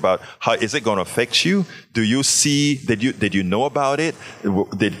subject, about how is it going to affect you? Do you see, did you know about it?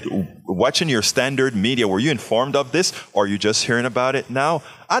 Watching your standard media, were you informed of this? Or are you just hearing about it now?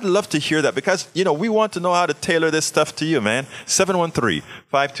 I'd love to hear that because, we want to know how to tailor this stuff to you, man.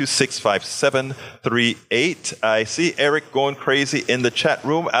 713-526-5738. I see Eric going crazy in the chat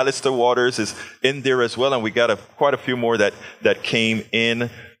room. Alistair Waters is in there as well. And we got quite a few more that came in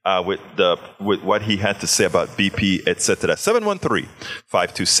with what he had to say about BP, etc.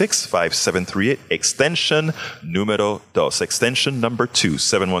 713-526-5738. Extension numero dos. Extension number 2.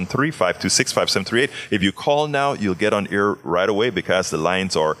 713-526-5738. If you call now, you'll get on air right away because the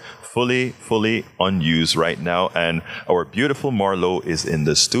lines are fully unused right now, and our beautiful Marlo is in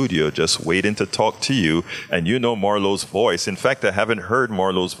the studio just waiting to talk to you, and you know Marlo's voice. In fact, I haven't heard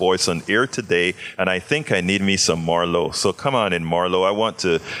Marlo's voice on air today, and I think I need me some Marlo. So come on in, Marlo. I want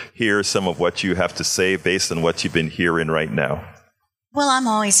to hear some of what you have to say based on what you've been hearing right now. Well, I'm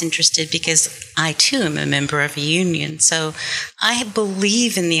always interested because I, too, am a member of a union. So I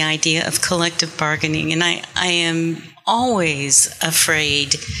believe in the idea of collective bargaining, and I am always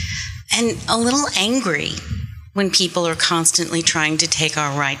afraid and a little angry when people are constantly trying to take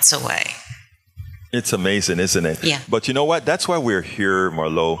our rights away. It's amazing, isn't it? Yeah. But you know what? That's why we're here,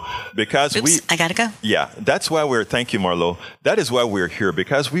 Marlo, because I gotta go. Yeah, thank you, Marlo. That is why we're here,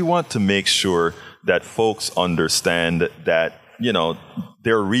 because we want to make sure that folks understand that,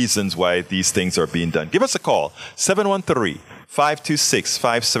 there are reasons why these things are being done. Give us a call,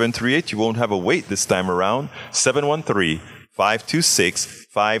 713-526-5738. You won't have a wait this time around.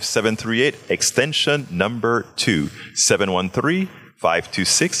 713-526-5738, extension number 2.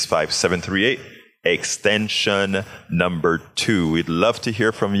 713-526-5738, extension number 2. We'd love to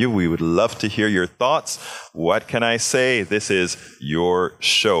hear from you. We would love to hear your thoughts. What can I say? This is your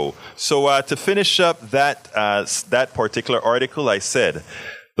show. So to finish up that particular article, I said,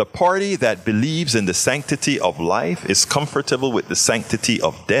 the party that believes in the sanctity of life is comfortable with the sanctity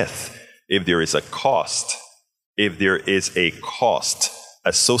of death. If there is a cost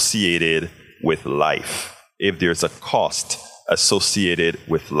associated with life, if there's a cost associated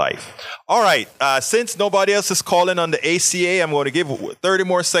with life. All right, since nobody else is calling on the ACA, I'm going to give 30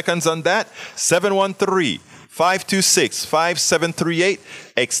 more seconds on that. 713-526-5738,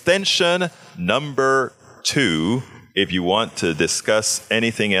 extension number 2, if you want to discuss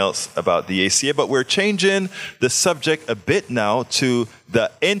anything else about the ACA. But we're changing the subject a bit now to the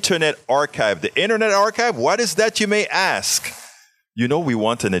Internet Archive. The Internet Archive, what is that, you may ask? You know, we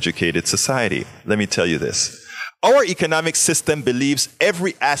want an educated society. Let me tell you this. Our economic system believes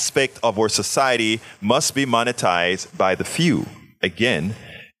every aspect of our society must be monetized by the few. Again,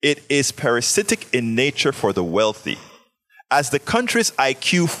 it is parasitic in nature for the wealthy. As the country's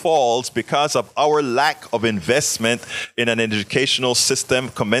IQ falls because of our lack of investment in an educational system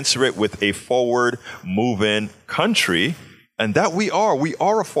commensurate with a forward-moving country, and that we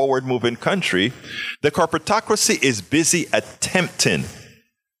are a forward-moving country, the corporatocracy is busy attempting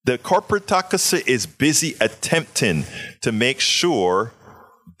to make sure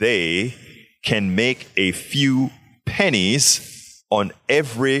they can make a few pennies on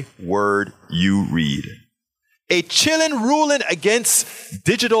every word you read. A chilling ruling against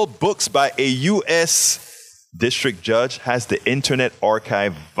digital books by a U.S. district judge has the Internet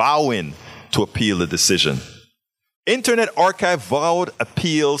Archive vowing to appeal the decision. Internet Archive, which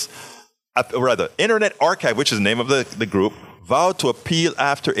is the name of the group, vowed to appeal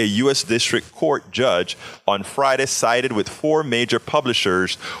after a U.S. District Court judge on Friday sided with 4 major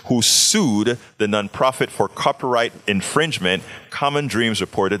publishers who sued the nonprofit for copyright infringement. Common Dreams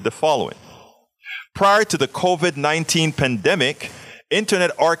reported the following. Prior to the COVID-19 pandemic,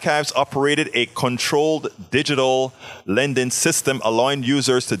 Internet Archives operated a controlled digital lending system, allowing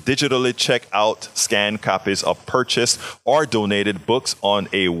users to digitally check out scanned copies of purchased or donated books on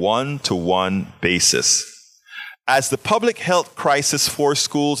a one-to-one basis. As the public health crisis forced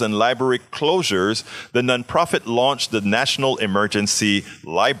schools and library closures, the nonprofit launched the National Emergency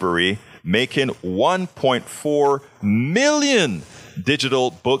Library, making 1.4 million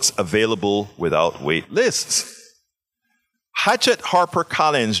digital books available without wait lists. Hatchet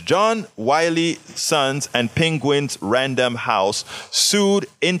HarperCollins, John Wiley Sons, and Penguin's Random House sued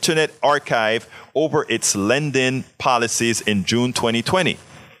Internet Archive over its lending policies in June 2020.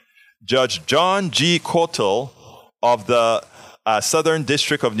 Judge John G. Kotel of the Southern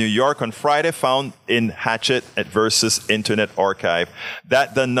District of New York on Friday found in Hatchet versus Internet Archive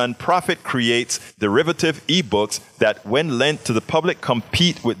that the nonprofit creates derivative ebooks that, when lent to the public,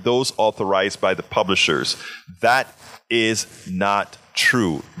 compete with those authorized by the publishers. That is not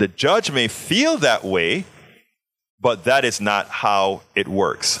true. The judge may feel that way, but that is not how it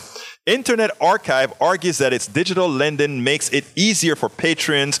works. Internet Archive argues that its digital lending makes it easier for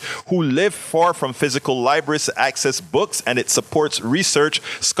patrons who live far from physical libraries to access books, and it supports research,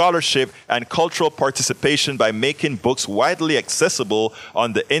 scholarship, and cultural participation by making books widely accessible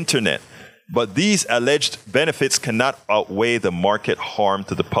on the internet. But these alleged benefits cannot outweigh the market harm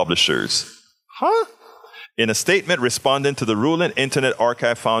to the publishers. In a statement responding to the ruling, Internet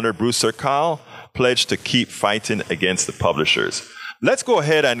Archive founder Bruce Kyle pledged to keep fighting against the publishers. Let's go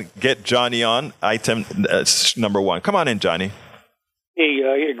ahead and get Johnny on item number 1. Come on in, Johnny. Hey,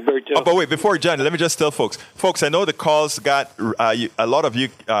 Egberto. Oh, but wait, before Johnny, let me just tell folks, I know the calls got, a lot of you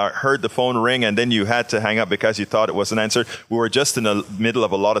heard the phone ring and then you had to hang up because you thought it wasn't answered. We were just in the middle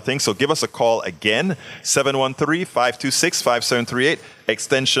of a lot of things, so give us a call again, 713-526-5738,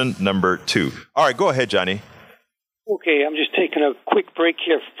 extension number 2. All right, go ahead, Johnny. Okay, I'm just taking a quick break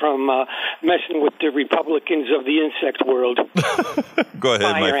here from messing with the Republicans of the insect world. Go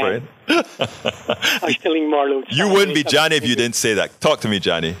ahead, my friend. I'm stealing Marlo. You wouldn't be Johnny if you didn't say that. Talk to me,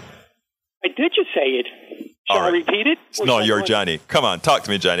 Johnny. I did just say it. Shall I repeat it? No, you're Johnny. Come on, talk to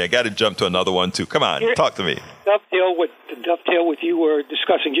me, Johnny. I got to jump to another one, too. Come on, talk to me. Dovetail with you were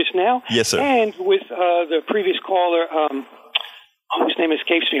discussing just now. Yes, sir. And with the previous caller, whose name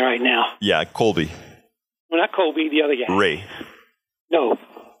escapes me right now. Yeah, Colby. Well, not Colby, the other guy. Ray. No.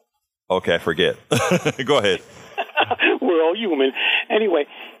 Okay, I forget. Go ahead. We're all human. Anyway,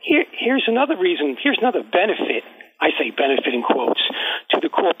 here's another reason. Here's another benefit. I say benefit in quotes, to the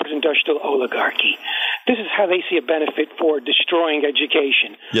corporate industrial oligarchy. This is how they see a benefit for destroying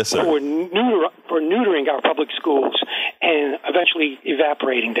education. Yes, sir. For neutering our public schools and eventually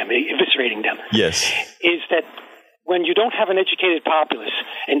eviscerating them. Yes. Is that when you don't have an educated populace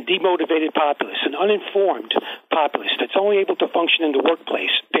and demotivated populace, an uninformed populace that's only able to function in the workplace,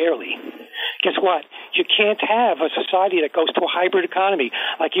 barely, guess what? you can't have a society that goes to a hybrid economy,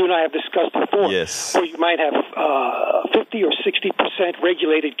 like you and I have discussed before, yes, where you might have 50 or 60%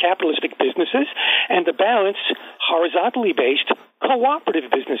 regulated capitalistic businesses, and the balance horizontally based cooperative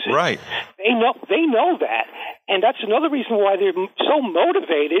businesses. Right. They know that, and that's another reason why they're so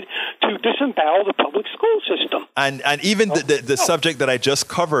motivated to disembowel the public school system. And even the subject that I just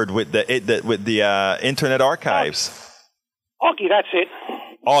covered with the Internet Archives. Augie, that's it.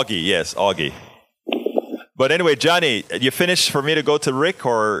 Augie, yes, Augie. But anyway, Johnny, you finished for me to go to Rick,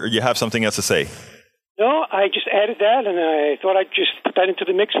 or you have something else to say? No, I just added that, and I thought I'd just put that into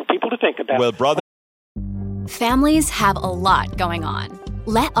the mix for people to think about. Well, brother. Families have a lot going on.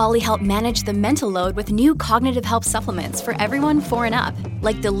 Let Ollie help manage the mental load with new cognitive help supplements for everyone 4 and up,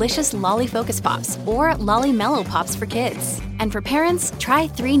 like delicious Lolly Focus Pops or Lolly Mellow Pops for kids. And for parents, try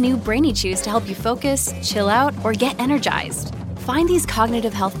 3 new Brainy Chews to help you focus, chill out, or get energized. Find these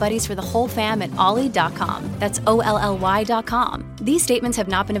cognitive health buddies for the whole fam at ollie.com. That's OLLY.com. These statements have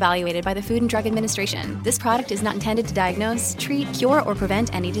not been evaluated by the Food and Drug Administration. This product is not intended to diagnose, treat, cure, or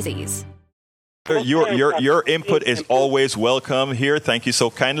prevent any disease. Your input is always welcome here. Thank you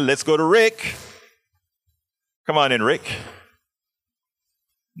so kindly. Let's go to Rick. Come on in, Rick.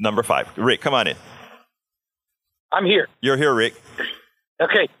 Number 5. Rick, come on in. I'm here. You're here, Rick.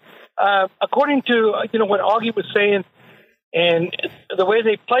 Okay. According to what Augie was saying, and the way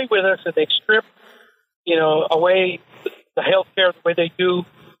they play with us, and they strip away the health care the way they do.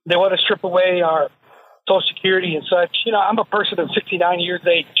 They want to strip away our Social Security and such. I'm a person of 69 years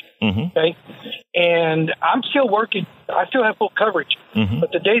age. Mm-hmm. Okay, and I'm still working. I still have full coverage,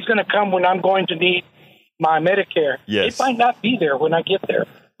 but the day's going to come when I'm going to need my Medicare. Yes. It might not be there when I get there.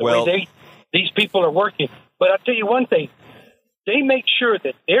 The way these people are working. But I'll tell you one thing: they make sure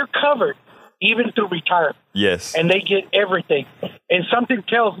that they're covered even through retirement. Yes, and they get everything. And something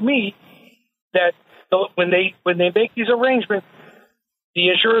tells me that when they make these arrangements, the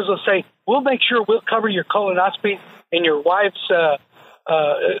insurers will say, "We'll make sure we'll cover your colonoscopy and your wife's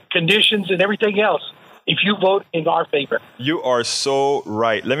conditions and everything else if you vote in our favor." You are so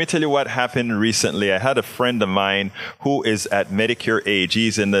right. Let me tell you what happened recently. I had a friend of mine who is at Medicare age.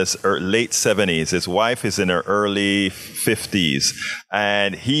 He's in his late 70s. His wife is in her early 50s.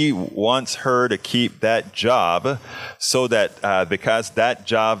 And he wants her to keep that job so that because that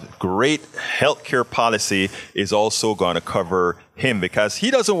job, great healthcare policy, is also going to cover him, because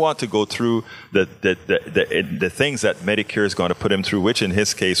he doesn't want to go through the things that Medicare is going to put him through, which in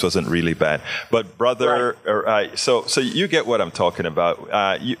his case wasn't really bad. But brother, right. So you get what I'm talking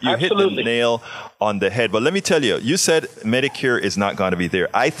about. You hit the nail on the head. But let me tell you, you said Medicare is not going to be there.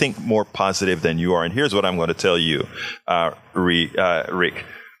 I think more positive than you are. And here's what I'm going to tell you, Rick.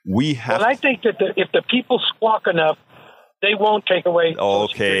 We have. Well, I think that if the people squawk enough, they won't take away.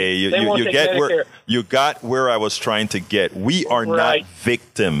 Okay, you get Medicare. you got where I was trying to get. We are not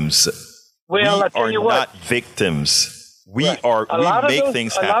victims. Well, we are not victims. We are. We make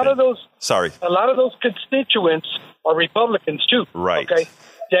things happen. A lot of those constituents are Republicans too. Right. Okay,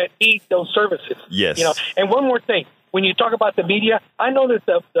 that need those services. Yes. And one more thing. When you talk about the media, I know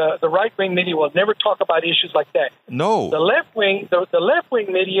that the right-wing media will never talk about issues like that. No. The left-wing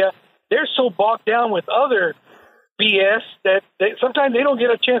media, they're so bogged down with other BS that sometimes they don't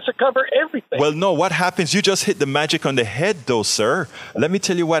get a chance to cover everything. Well, no, what happens, you just hit the magic on the head, though, sir. Let me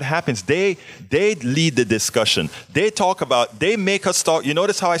tell you what happens. They lead the discussion. They make us talk. You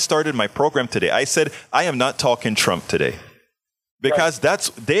notice how I started my program today? I said, I am not talking Trump today. Because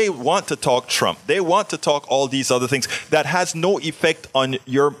they want to talk Trump. They want to talk all these other things that has no effect on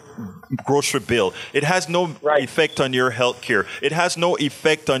your grocery bill. It has no effect on your health care. It has no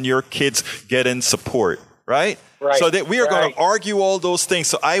effect on your kids getting support, right? Right. So that we are going to argue all those things.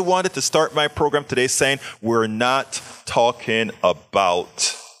 So I wanted to start my program today saying we're not talking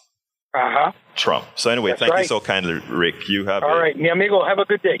about Trump. So anyway, thank you so kindly, Rick. You have all right, mi amigo. Have a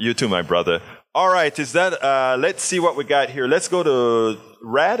good day. You too, my brother. All right, is that? Let's see what we got here. Let's go to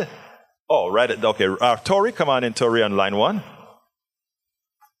Rad. Oh, Rad. Okay, Tori, come on in, Tori, on line 1.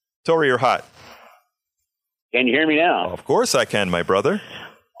 Tori, you're hot. Can you hear me now? Of course I can, my brother.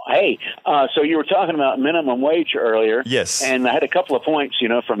 Hey, so you were talking about minimum wage earlier. Yes. And I had a couple of points,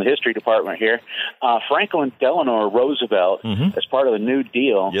 from the history department here. Franklin Delano Roosevelt, as part of the New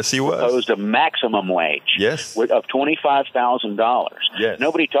Deal, yes, he was, proposed a maximum wage of $25,000. Yes.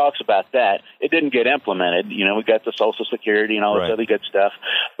 Nobody talks about that. It didn't get implemented. We got the Social Security and all this other good stuff,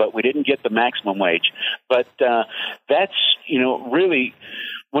 but we didn't get the maximum wage. But that's, really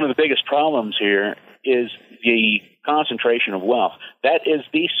one of the biggest problems here is the concentration of wealth. That is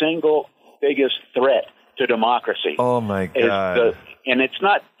the single biggest threat to democracy. Oh my God! And it's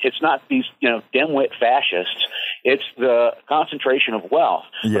not these dimwit fascists. It's the concentration of wealth.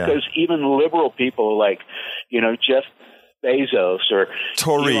 Yeah. Because even liberal people like Jeff Bezos or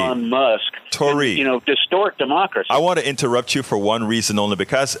Elon Musk, distort democracy. I want to interrupt you for one reason only,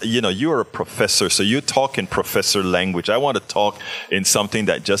 because you're a professor, so you talk in professor language. I want to talk in something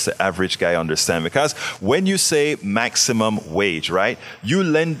that just the average guy understands. Because when you say maximum wage, right, you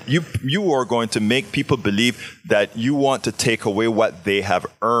are going to make people believe that you want to take away what they have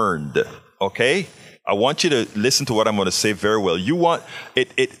earned. Okay. I want you to listen to what I'm going to say very well.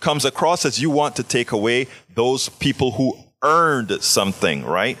 It comes across as you want to take away those people who earned something,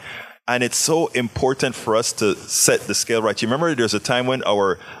 right? And it's so important for us to set the scale right. You remember there's a time when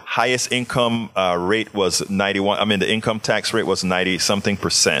our highest income rate was 91. I mean, the income tax rate was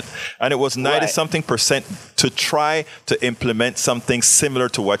 90-something%. And it was 90-something% to try to implement something similar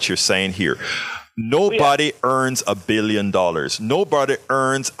to what you're saying here. Nobody earns $1 billion. Nobody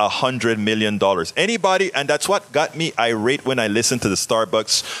earns $100 million. Anybody, and that's what got me irate when I listened to the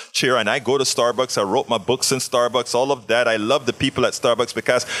Starbucks chair. And I go to Starbucks. I wrote my books in Starbucks, all of that. I love the people at Starbucks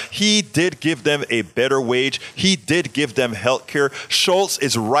because he did give them a better wage. He did give them health care. Schultz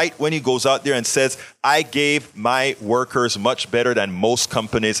is right when he goes out there and says, I gave my workers much better than most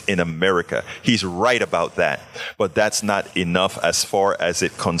companies in America. He's right about that. But that's not enough as far as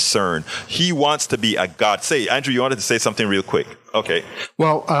it concerns. He wants to be a god. Say, Andrew, you wanted to say something real quick. Okay.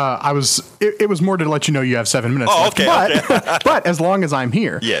 Well, it was more to let you know you have 7 minutes left. Okay. But as long as I'm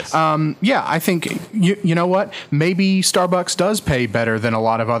here. Yes. I think, you know what? Maybe Starbucks does pay better than a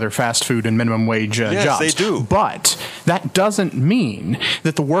lot of other fast food and minimum wage jobs. Yes, they do. But that doesn't mean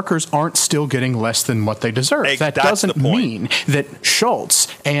that the workers aren't still getting less than what they deserve. That doesn't mean that Schultz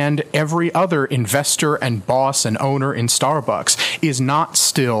and every other investor and boss and owner in Starbucks is not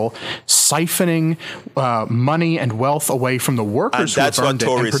still siphoning money and wealth away from the workers. And that's what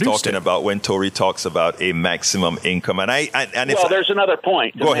Tori's talking about when Tori talks about a maximum income. There's another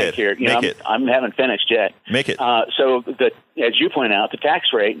point to make here. I haven't finished yet. Make it. As you point out, the tax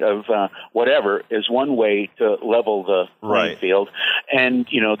rate of whatever is one way to level the playing field. And,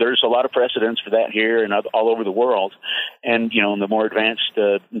 there's a lot of precedents for that here and all over the world and, in the more advanced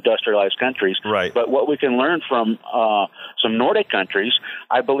industrialized countries. Right. But what we can learn from some Nordic countries,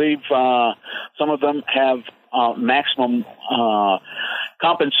 I believe some of them have maximum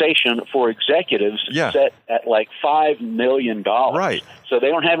compensation for executives set at like $5 million. Right. So they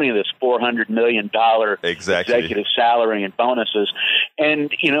don't have any of this $400 million executive salary and bonuses.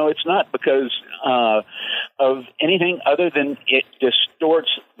 And, it's not because of anything other than it distorts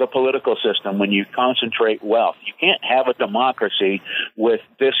the political system when you concentrate wealth. You can't have a democracy with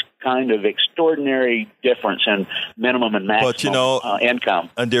this kind of extraordinary difference in minimum and maximum income.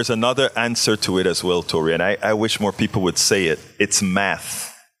 And there's another answer to it as well, Tori, and I wish more people would say it. It's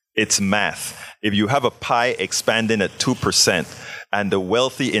math. It's math. If you have a pie expanding at 2%, and the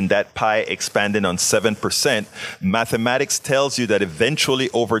wealthy in that pie expanding on 7%, mathematics tells you that eventually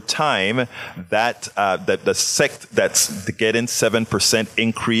over time, that the sect that's getting 7%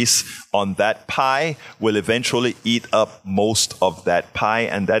 increase on that pie will eventually eat up most of that pie.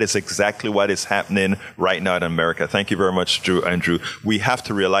 And that is exactly what is happening right now in America. Thank you very much, Andrew. We have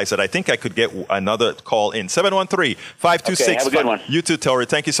to realize that. I think I could get another call in. 713-526. Okay, have a good one. You too, Tori.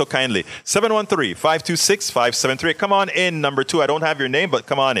 Thank you so kindly. 713-526-5738. Come on in, number 2. I don't have your name, but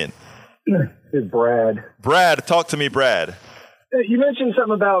come on in. It's Brad. Brad, talk to me, Brad. You mentioned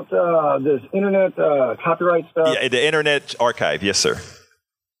something about this internet copyright stuff. Yeah, the Internet Archive. Yes, sir.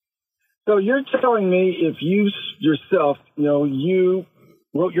 So you're telling me if you yourself, you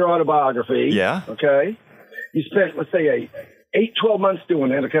wrote your autobiography. Yeah. Okay. You spent, let's say, 12 months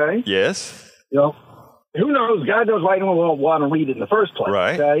doing it. Okay. Yes. Who knows? God knows why anyone will want to read it in the first place.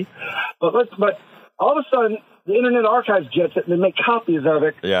 Right. Okay. But all of a sudden, the Internet Archive gets it and they make copies of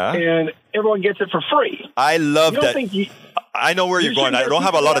it. Yeah. And everyone gets it for free. I love that. I know where you're going. I don't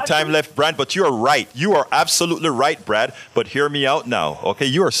have a lot of time left, Brad, but you are right. You are absolutely right, Brad. But hear me out now. Okay,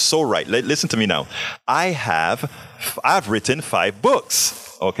 you are so right. Listen to me now. I've written 5 books.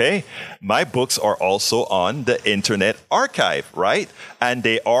 Okay, my books are also on the Internet Archive, right? And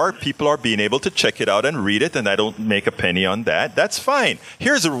people are being able to check it out and read it, and I don't make a penny on that. That's fine.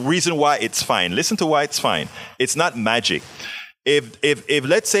 Here's a reason why it's fine. Listen to why it's fine. It's not magic. If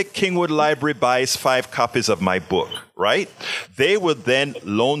let's say Kingwood Library buys 5 copies of my book, right? They would then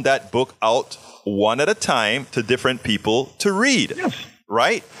loan that book out one at a time to different people to read,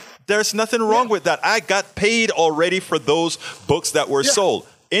 right? There's nothing wrong with that. I got paid already for those books that were sold.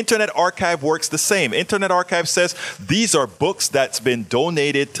 Internet Archive works the same. Internet Archive says these are books that's been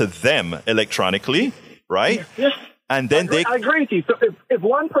donated to them electronically, right? Yes. And then I agree with you. So if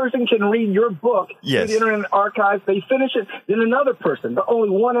one person can read your book yes. through the Internet Archive, they finish it, then another person, but only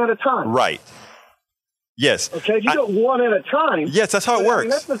one at a time. Right. Yes. Okay, you do it one at a time. Yes, that's how it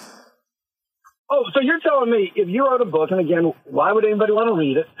works. So you're telling me if you wrote a book, and again, why would anybody want to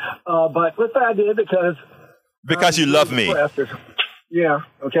read it? But let's say I did because you love me. Yeah,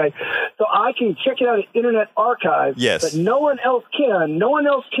 okay. So I can check it out at Internet Archive. Yes. But no one else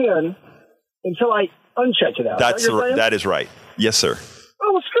can until I uncheck it out. That is right. Yes, sir.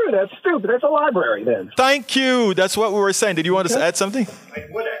 Oh, well, screw that. That's stupid. That's a library then. Thank you. That's what we were saying. Did you want to add something? I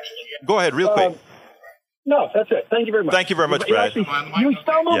would actually. Go ahead, real quick. No, that's it. Thank you very much. Thank you very much, Brad. You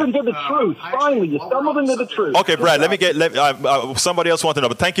stumbled into the truth. Finally, you stumbled into the truth. Okay, Brad, somebody else wants to know,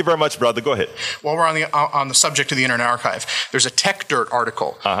 but thank you very much, brother. Go ahead. While we're on the subject of the Internet Archive, there's a Tech Dirt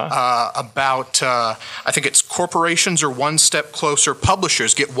article about, I think it's corporations are one step closer,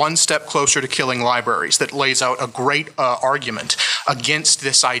 publishers get one step closer to killing libraries, that lays out a great argument against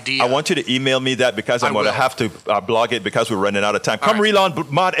this idea. I want you to email me that because I'm going to have to blog it because we're running out of time. Come reel on,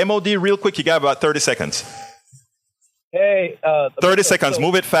 MOD, real quick. You got about 30 seconds. Hey, 30 seconds.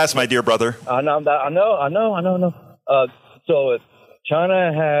 Move it fast, my dear brother. I know. So if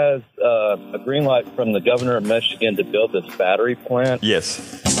China has a green light from the governor of Michigan to build this battery plant.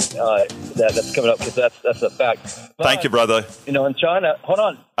 Yes. That's coming up because that's a fact. But, thank you, brother. In China, hold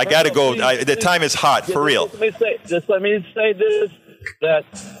on. I got to go. The time is hot, for real. Let me say this, that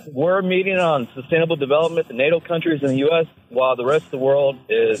we're meeting on sustainable development, the NATO countries in the U.S., while the rest of the world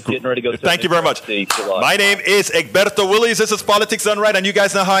is getting ready to go to Thank you very much. My name is Egberto Willies. This is Politics Done Right, and you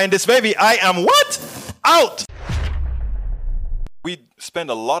guys know how I end this baby. I am what? Out! We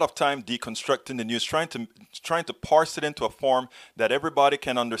spend a lot of time deconstructing the news, trying to parse it into a form that everybody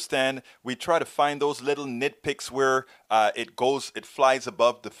can understand. We try to find those little nitpicks where it flies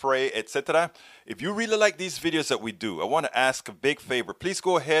above the fray, etc. If you really like these videos that we do, I want to ask a big favor. Please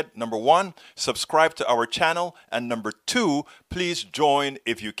go ahead. Number 1, subscribe to our channel. And number 2, please join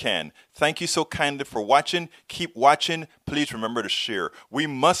if you can. Thank you so kindly for watching. Keep watching. Please remember to share. We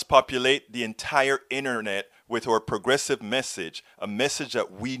must populate the entire internet with our progressive message, a message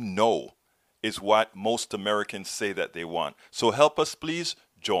that we know is what most Americans say that they want. So help us, please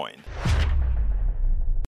join.